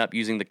you sign up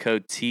using the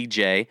code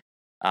TJ.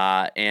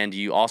 And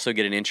you also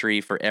get an entry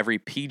for every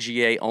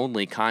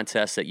PGA-only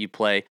contest that you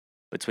play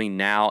between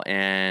now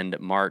and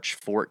March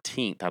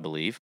 14th, I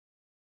believe.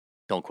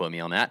 Don't quote me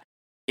on that.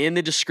 In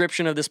the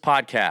description of this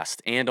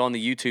podcast and on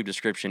the YouTube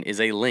description is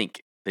a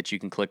link that you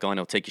can click on.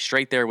 It'll take you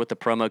straight there with the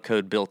promo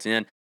code built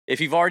in. If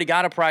you've already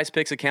got a Prize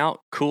Picks account,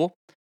 cool.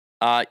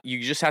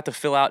 You just have to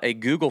fill out a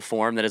Google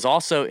form that is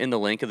also in the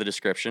link of the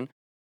description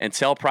and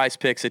tell Prize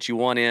Picks that you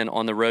want in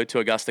on the Road to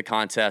Augusta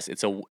contest.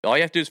 All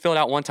you have to do is fill it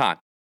out one time.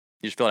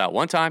 You just fill it out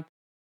one time,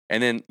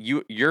 and then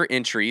your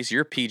entries,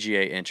 your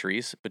PGA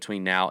entries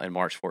between now and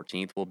March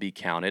 14th will be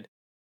counted.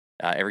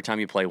 Every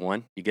time you play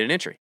one, you get an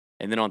entry.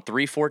 And then on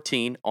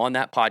 3/14 on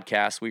that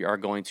podcast, we are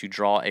going to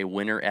draw a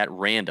winner at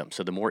random.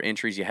 So the more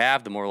entries you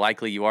have, the more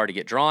likely you are to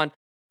get drawn.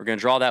 We're going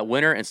to draw that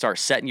winner and start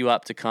setting you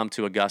up to come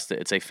to Augusta.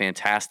 It's a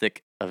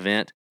fantastic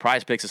event.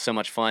 Prize Picks is so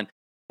much fun.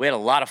 We had a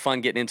lot of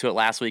fun getting into it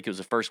last week. It was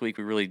the first week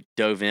we really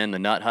dove in. The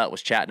Nut Hut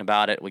was chatting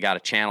about it. We got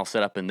a channel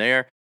set up in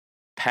there.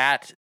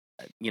 Pat,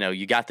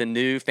 you got the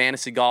new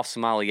Fantasy Golf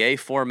Sommelier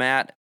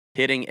format.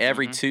 hitting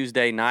every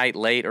Tuesday night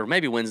late or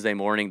maybe Wednesday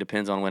morning,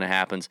 depends on when it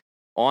happens,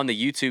 on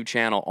the YouTube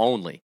channel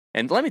only.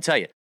 And let me tell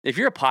you, if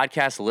you're a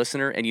podcast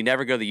listener and you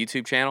never go to the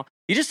YouTube channel,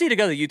 you just need to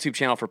go to the YouTube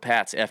channel for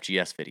Pat's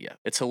FGS video.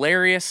 It's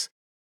hilarious.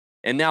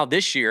 And now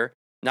this year,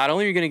 not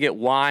only are you going to get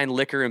wine,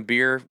 liquor, and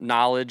beer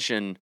knowledge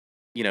and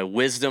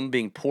wisdom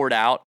being poured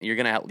out, you're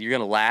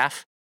gonna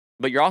laugh,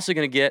 but you're also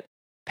going to get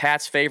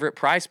Pat's favorite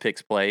Prize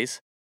Picks plays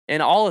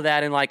and all of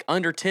that in like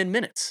under 10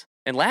 minutes.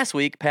 And last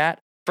week, Pat,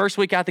 first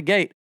week out the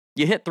gate,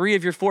 you hit 3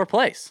 of your 4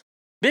 plays.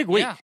 Big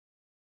week. Yeah.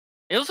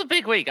 It was a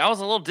big week. I was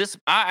a little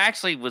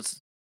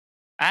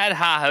I had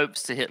high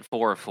hopes to hit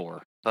 4 of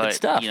 4, but it's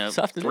tough. It's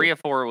tough to 3 do. of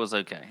 4 was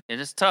okay. It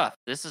is tough.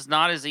 This is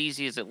not as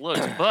easy as it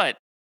looks, but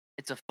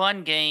it's a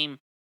fun game.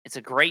 It's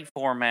a great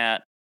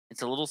format.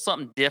 It's a little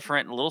something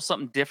different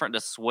to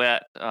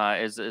sweat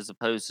as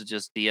opposed to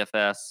just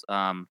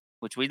DFS,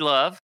 which we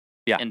love,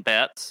 and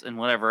bets and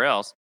whatever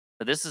else.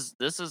 But this is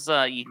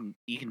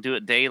you can do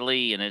it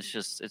daily, and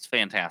it's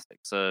fantastic.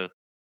 So,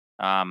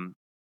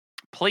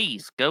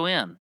 please go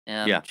in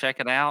and check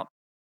it out.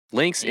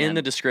 Links in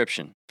the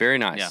description. Very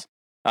nice. Yeah.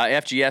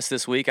 FGS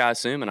this week, I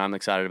assume, and I'm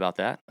excited about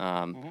that.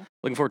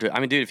 Looking forward to it. I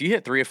mean, dude, if you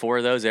hit 3 or 4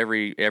 of those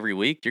every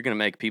week, you're going to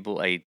make people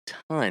a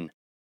ton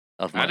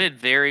of money. I did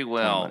very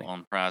well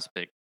on Prize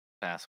Pick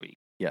past week.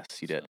 Yes,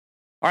 you did.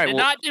 All right. Did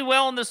not do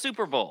well in the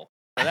Super Bowl.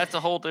 But that's a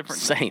whole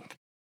different thing.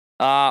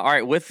 All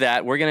right. With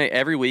that,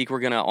 every week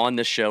on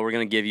this show, we're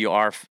gonna give you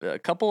our a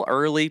couple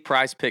early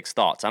Prize Picks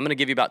thoughts. I'm gonna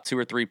give you about 2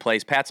 or 3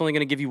 plays. Pat's only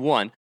gonna give you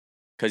one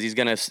because he's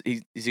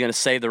gonna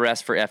save the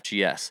rest for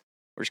FGS.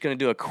 We're just gonna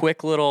do a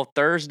quick little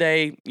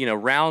Thursday,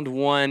 round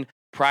 1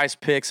 Prize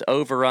Picks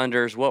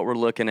over-unders. What we're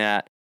looking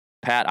at.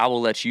 Pat, I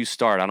will let you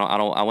start. I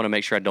want to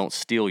make sure I don't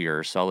steal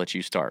yours, so I'll let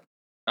you start.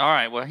 All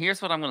right. Well,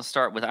 here's what I'm going to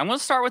start with. I'm going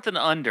to start with an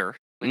under,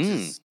 which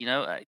is,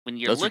 when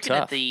you're looking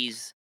at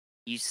these,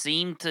 you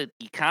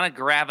kind of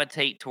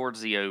gravitate towards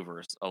the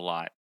overs a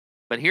lot.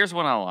 But here's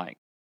what I like.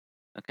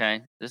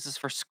 Okay. This is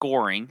for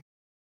scoring.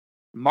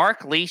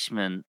 Mark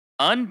Leishman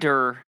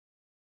under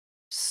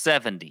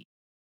 70.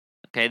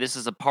 Okay. This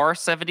is a par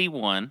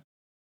 71.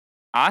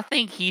 I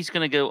think he's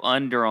going to go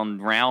under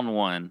on round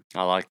 1.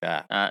 I like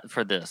that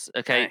for this.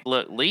 Okay,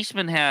 look,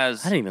 Leishman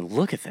has. I didn't even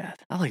look at that.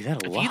 I like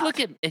that a lot.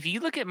 If you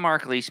look at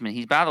Mark Leishman,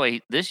 he's, by the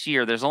way, this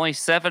year there's only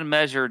 7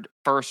 measured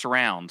first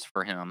rounds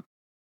for him,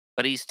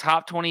 but he's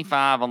top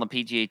 25 on the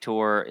PGA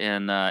Tour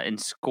in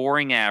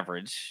scoring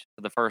average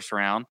for the first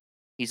round.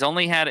 He's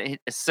only had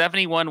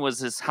 71 was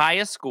his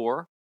highest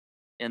score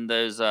in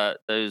those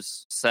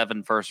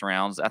 7 first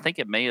rounds. I think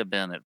it may have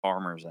been at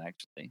Farmers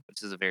actually,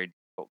 which is a very difficult.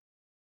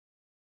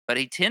 But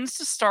he tends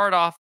to start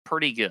off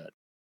pretty good.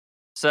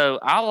 So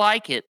I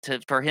like it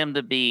for him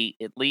to be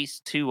at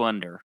least 2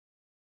 under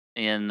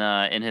in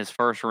his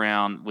first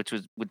round, which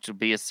would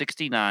be a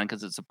 69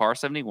 because it's a par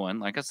 71,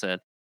 like I said.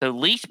 So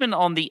Leishman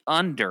on the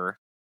under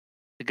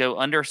to go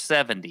under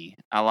 70.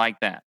 I like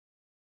that.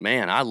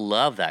 Man, I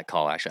love that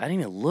call. Actually, I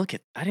didn't even look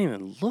at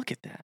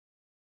that.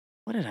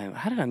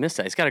 How did I miss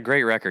that? He's got a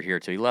great record here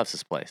too. He loves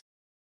this place.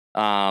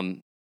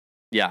 I'm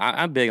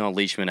big on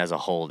Leishman as a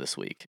whole this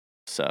week.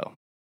 So.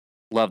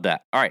 Love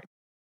that. All right.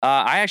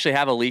 I actually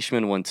have a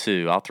Leishman one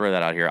too. I'll throw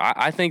that out here.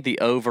 I think the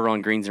over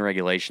on greens and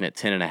regulation at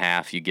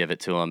 10.5, you give it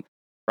to him.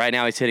 Right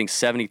now, he's hitting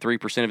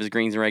 73% of his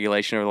greens and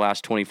regulation over the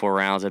last 24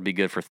 rounds. That'd be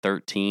good for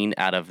 13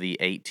 out of the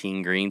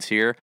 18 greens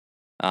here.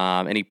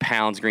 And he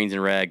pounds greens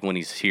and reg when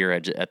he's here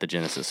at the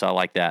Genesis. So I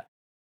like that.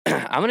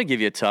 I'm going to give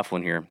you a tough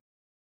one here.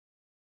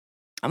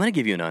 I'm going to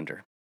give you an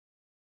under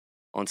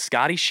on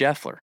Scotty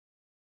Scheffler.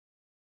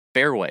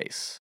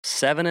 Fairways,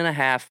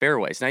 7.5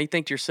 fairways. Now you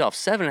think to yourself,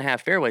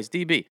 7.5 fairways,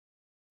 DB.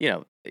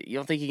 You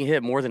don't think you can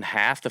hit more than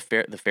half the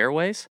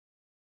fairways?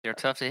 They're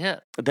tough to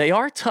hit. They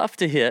are tough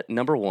to hit,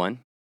 number 1.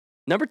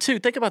 Number 2,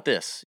 think about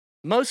this.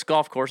 Most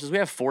golf courses, we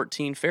have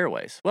 14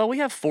 fairways. Well, we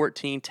have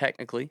 14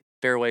 technically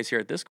fairways here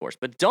at this course.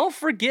 But don't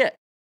forget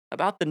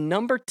about the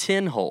number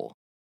 10 hole,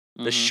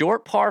 the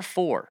short par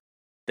 4,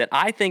 that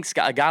I think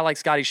a guy like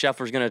Scotty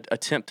Scheffler is going to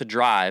attempt to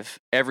drive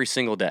every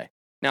single day.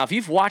 Now, if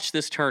you've watched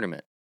this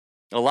tournament,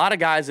 a lot of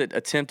guys that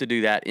attempt to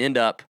do that end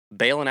up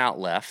bailing out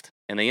left,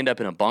 and they end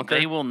up in a bunker.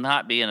 They will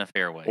not be in a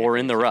fairway. Or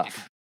in the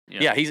rough.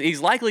 Yeah, he's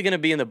likely going to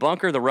be in the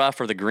bunker, the rough,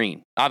 or the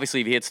green.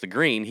 Obviously, if he hits the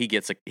green,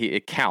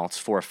 it counts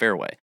for a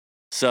fairway.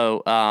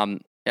 So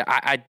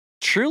I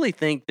truly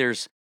think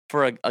there's,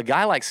 for a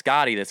guy like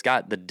Scotty that's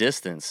got the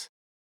distance,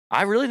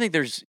 I really think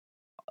there's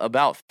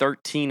about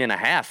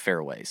 13.5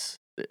 fairways.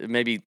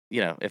 Maybe,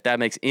 if that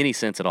makes any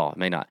sense at all. It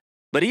may not.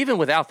 But even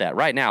without that,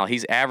 right now,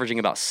 he's averaging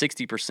about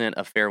 60%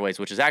 of fairways,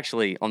 which is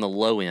actually on the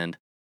low end.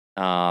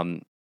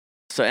 And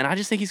I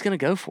just think he's going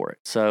to go for it.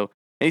 So,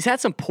 and he's had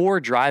some poor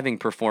driving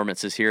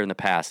performances here in the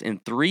past. In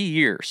 3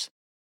 years,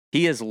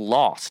 he has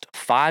lost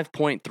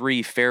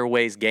 5.3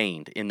 fairways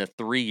gained in the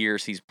 3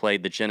 years he's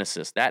played the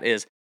Genesis. That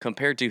is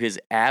compared to his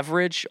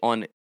average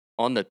on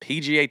the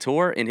PGA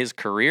Tour in his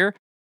career.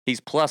 He's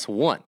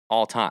 +1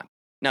 all time.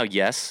 Now,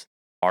 yes,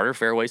 harder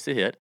fairways to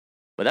hit,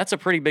 but that's a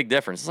pretty big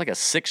difference. It's like a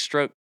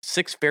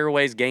 6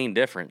 fairways gain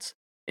difference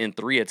in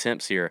 3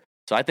 attempts here.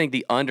 So I think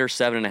the under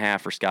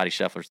 7.5 for Scotty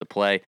Scheffler's the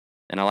play,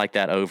 and I like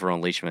that over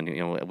on Leishman. You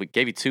know, we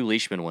gave you 2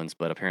 Leishman ones,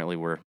 but apparently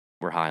we're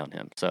high on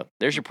him. So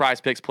there's your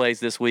Prize Picks plays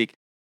this week.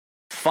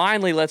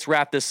 Finally, let's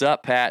wrap this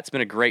up, Pat. It's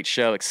been a great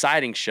show,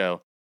 exciting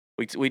show.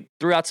 We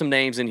threw out some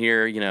names in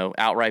here, you know,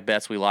 outright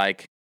bets we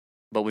like,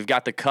 but we've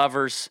got the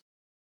covers,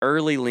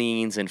 early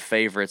leans, and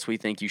favorites we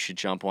think you should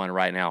jump on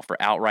right now for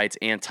outrights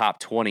and top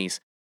 20s.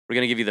 We're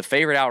going to give you the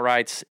favorite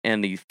outrights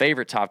and the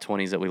favorite top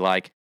 20s that we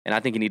like, and I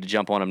think you need to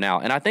jump on them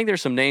now. And I think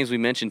there's some names we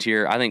mentioned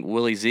here. I think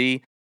Willie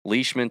Z,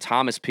 Leishman,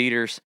 Thomas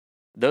Peters,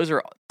 those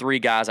are 3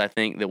 guys I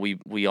think that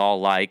we all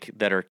like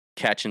that are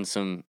catching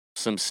some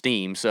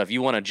steam. So if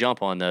you want to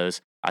jump on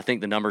those, I think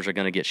the numbers are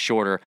going to get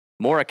shorter.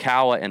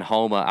 Morikawa and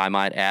Homa I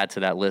might add to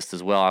that list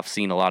as well. I've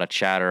seen a lot of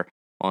chatter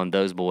on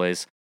those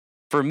boys.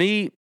 For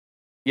me,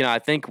 you know, I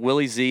think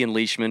Willie Z and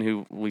Leishman,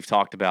 who we've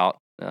talked about,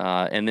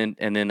 and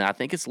then I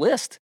think it's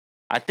List.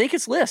 I think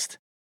it's List.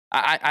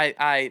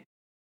 I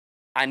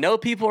know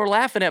people are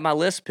laughing at my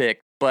List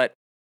pick, but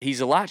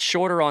he's a lot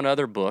shorter on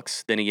other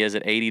books than he is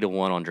at 80 to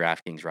 1 on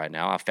DraftKings right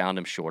now. I found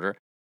him shorter,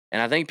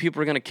 and I think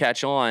people are going to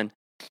catch on,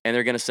 and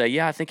they're going to say,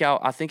 "Yeah, I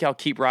think I'll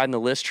keep riding the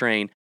List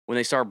train." When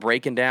they start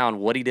breaking down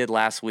what he did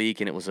last week,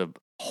 and it was a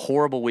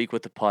horrible week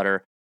with the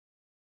putter.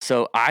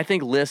 So I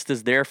think List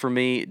is there for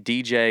me,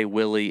 DJ,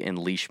 Willie, and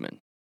Leishman.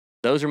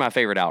 Those are my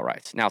favorite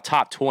outrights. Now,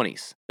 top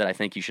 20s that I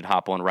think you should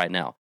hop on right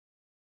now.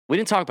 We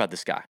didn't talk about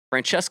this guy,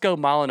 Francesco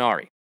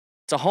Molinari.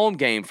 It's a home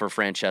game for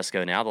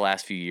Francesco now the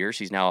last few years.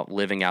 He's now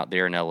living out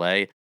there in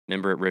L.A.,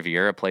 member at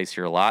Riviera, plays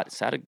here a lot. He's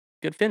had a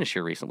good finish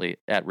here recently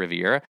at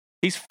Riviera.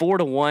 He's 4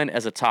 to 1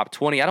 as a top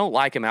 20. I don't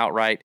like him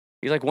outright.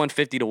 He's like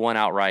 150 to 1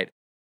 outright.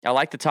 I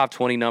like the top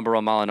 20 number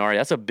on Molinari.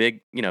 That's a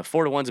big,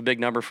 4 to 1 is a big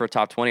number for a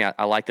top 20.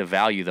 I like the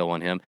value, though,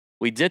 on him.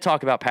 We did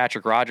talk about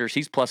Patrick Rogers.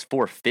 He's plus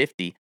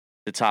 450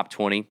 to top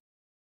 20.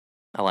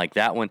 I like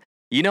that one.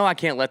 I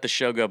can't let the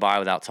show go by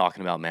without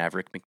talking about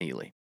Maverick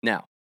McNeely.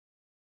 Now,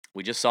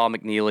 we just saw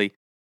McNeely,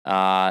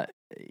 not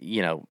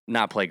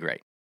play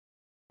great.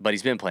 But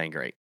he's been playing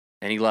great.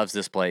 And he loves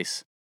this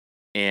place.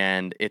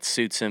 And it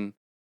suits him.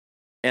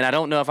 And I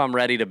don't know if I'm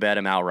ready to bet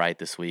him outright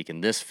this week.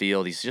 In this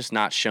field, he's just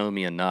not shown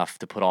me enough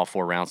to put all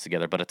 4 rounds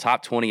together. But a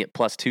top 20 at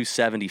plus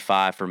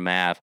 275 for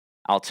Mav,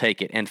 I'll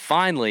take it. And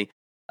finally,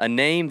 a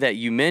name that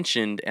you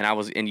mentioned,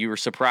 and you were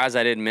surprised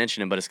I didn't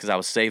mention him, but it's because I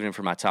was saving him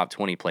for my top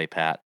 20 play,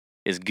 Pat,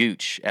 is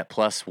Gooch at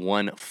plus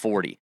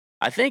 140.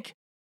 I think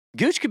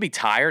Gooch could be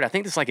tired. I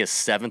think this is like his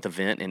 7th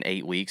event in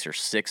 8 weeks, or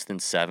 6th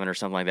and 7 or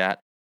something like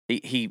that.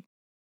 He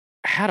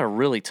had a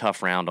really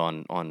tough round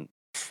on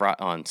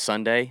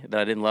Sunday that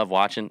I didn't love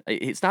watching.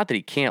 It's not that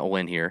he can't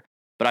win here,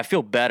 but I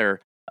feel better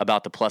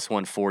about the plus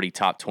 140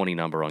 top 20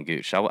 number on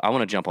Gooch. I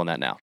want to jump on that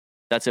now.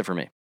 That's it for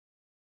me.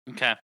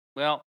 Okay.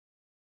 Well,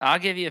 I'll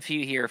give you a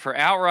few here. For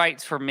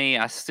outrights for me,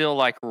 I still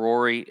like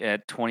Rory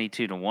at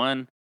 22 to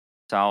 1.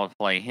 So I'll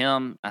play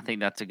him. I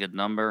think that's a good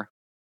number.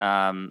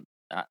 Did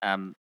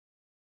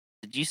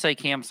you say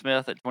Cam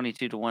Smith at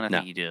 22 to 1? I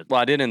think you did. Well,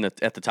 I did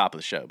at the top of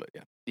the show, but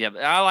yeah. Yeah,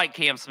 but I like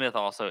Cam Smith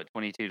also at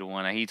 22 to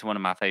 1. He's one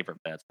of my favorite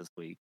bets this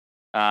week.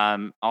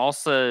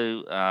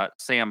 Also,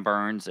 Sam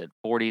Burns at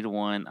 40 to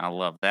 1. I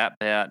love that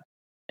bet.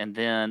 And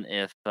then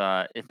if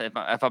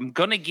I'm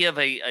going to give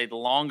a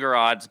longer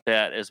odds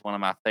bet as one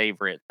of my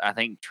favorites, I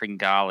think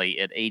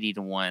Tringali at 80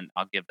 to 1.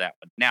 I'll give that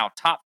one. Now,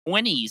 top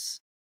 20s,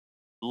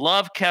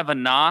 love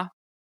Kevin Na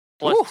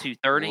plus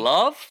 230.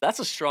 Love? That's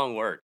a strong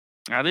word.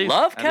 I do.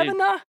 Love Kevin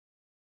Na?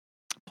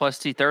 Plus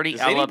 230.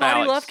 Does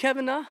anybody love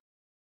Kevin Na?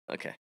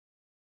 Okay.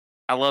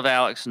 I love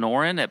Alex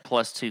Noren at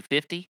plus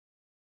 250.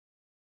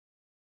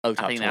 Oh,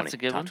 top 20. That's a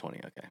good top one. 20,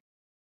 okay.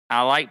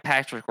 I like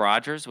Patrick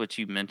Rogers, which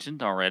you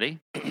mentioned already.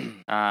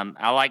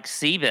 I like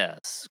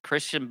Seabez,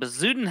 Christian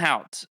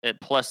Bezuidenhout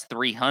at plus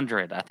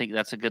 300. I think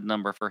that's a good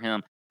number for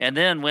him. And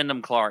then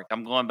Wyndham Clark.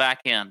 I'm going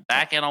back in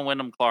on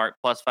Wyndham Clark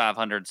plus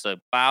 500. So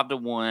 5 to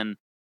 1.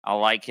 I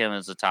like him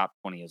as a top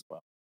 20 as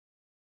well.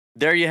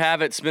 There you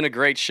have it. It's been a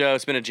great show.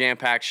 It's been a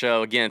jam-packed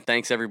show. Again,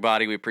 thanks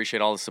everybody. We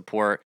appreciate all the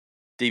support.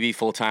 DB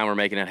full-time, we're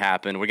making it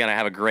happen. We're going to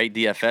have a great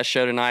DFS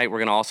show tonight. We're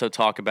going to also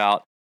talk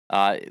about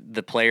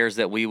the players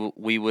that we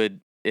would,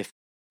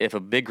 if a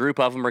big group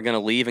of them are going to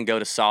leave and go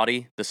to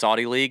the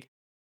Saudi league,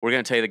 we're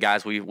going to tell you the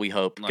guys we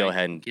hope go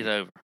ahead and get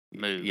over,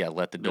 move. Yeah, don't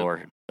let the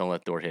door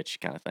hit you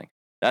kind of thing.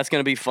 That's going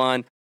to be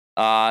fun.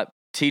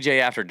 TJ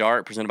After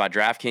Dark, presented by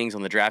DraftKings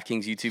on the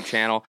DraftKings YouTube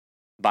channel.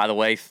 By the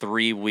way,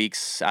 3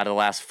 weeks out of the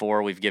last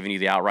 4, we've given you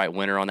the outright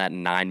winner on that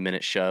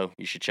 9-minute show.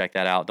 You should check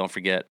that out. Don't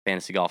forget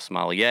Fantasy Golf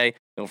Sommelier.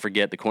 Don't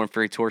forget the Korn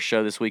Ferry Tour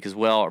show this week as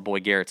well, our boy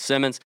Garrett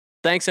Simmons.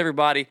 Thanks,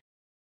 everybody.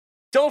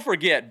 Don't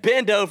forget,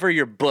 bend over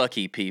your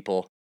bookie,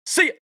 people.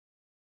 See ya.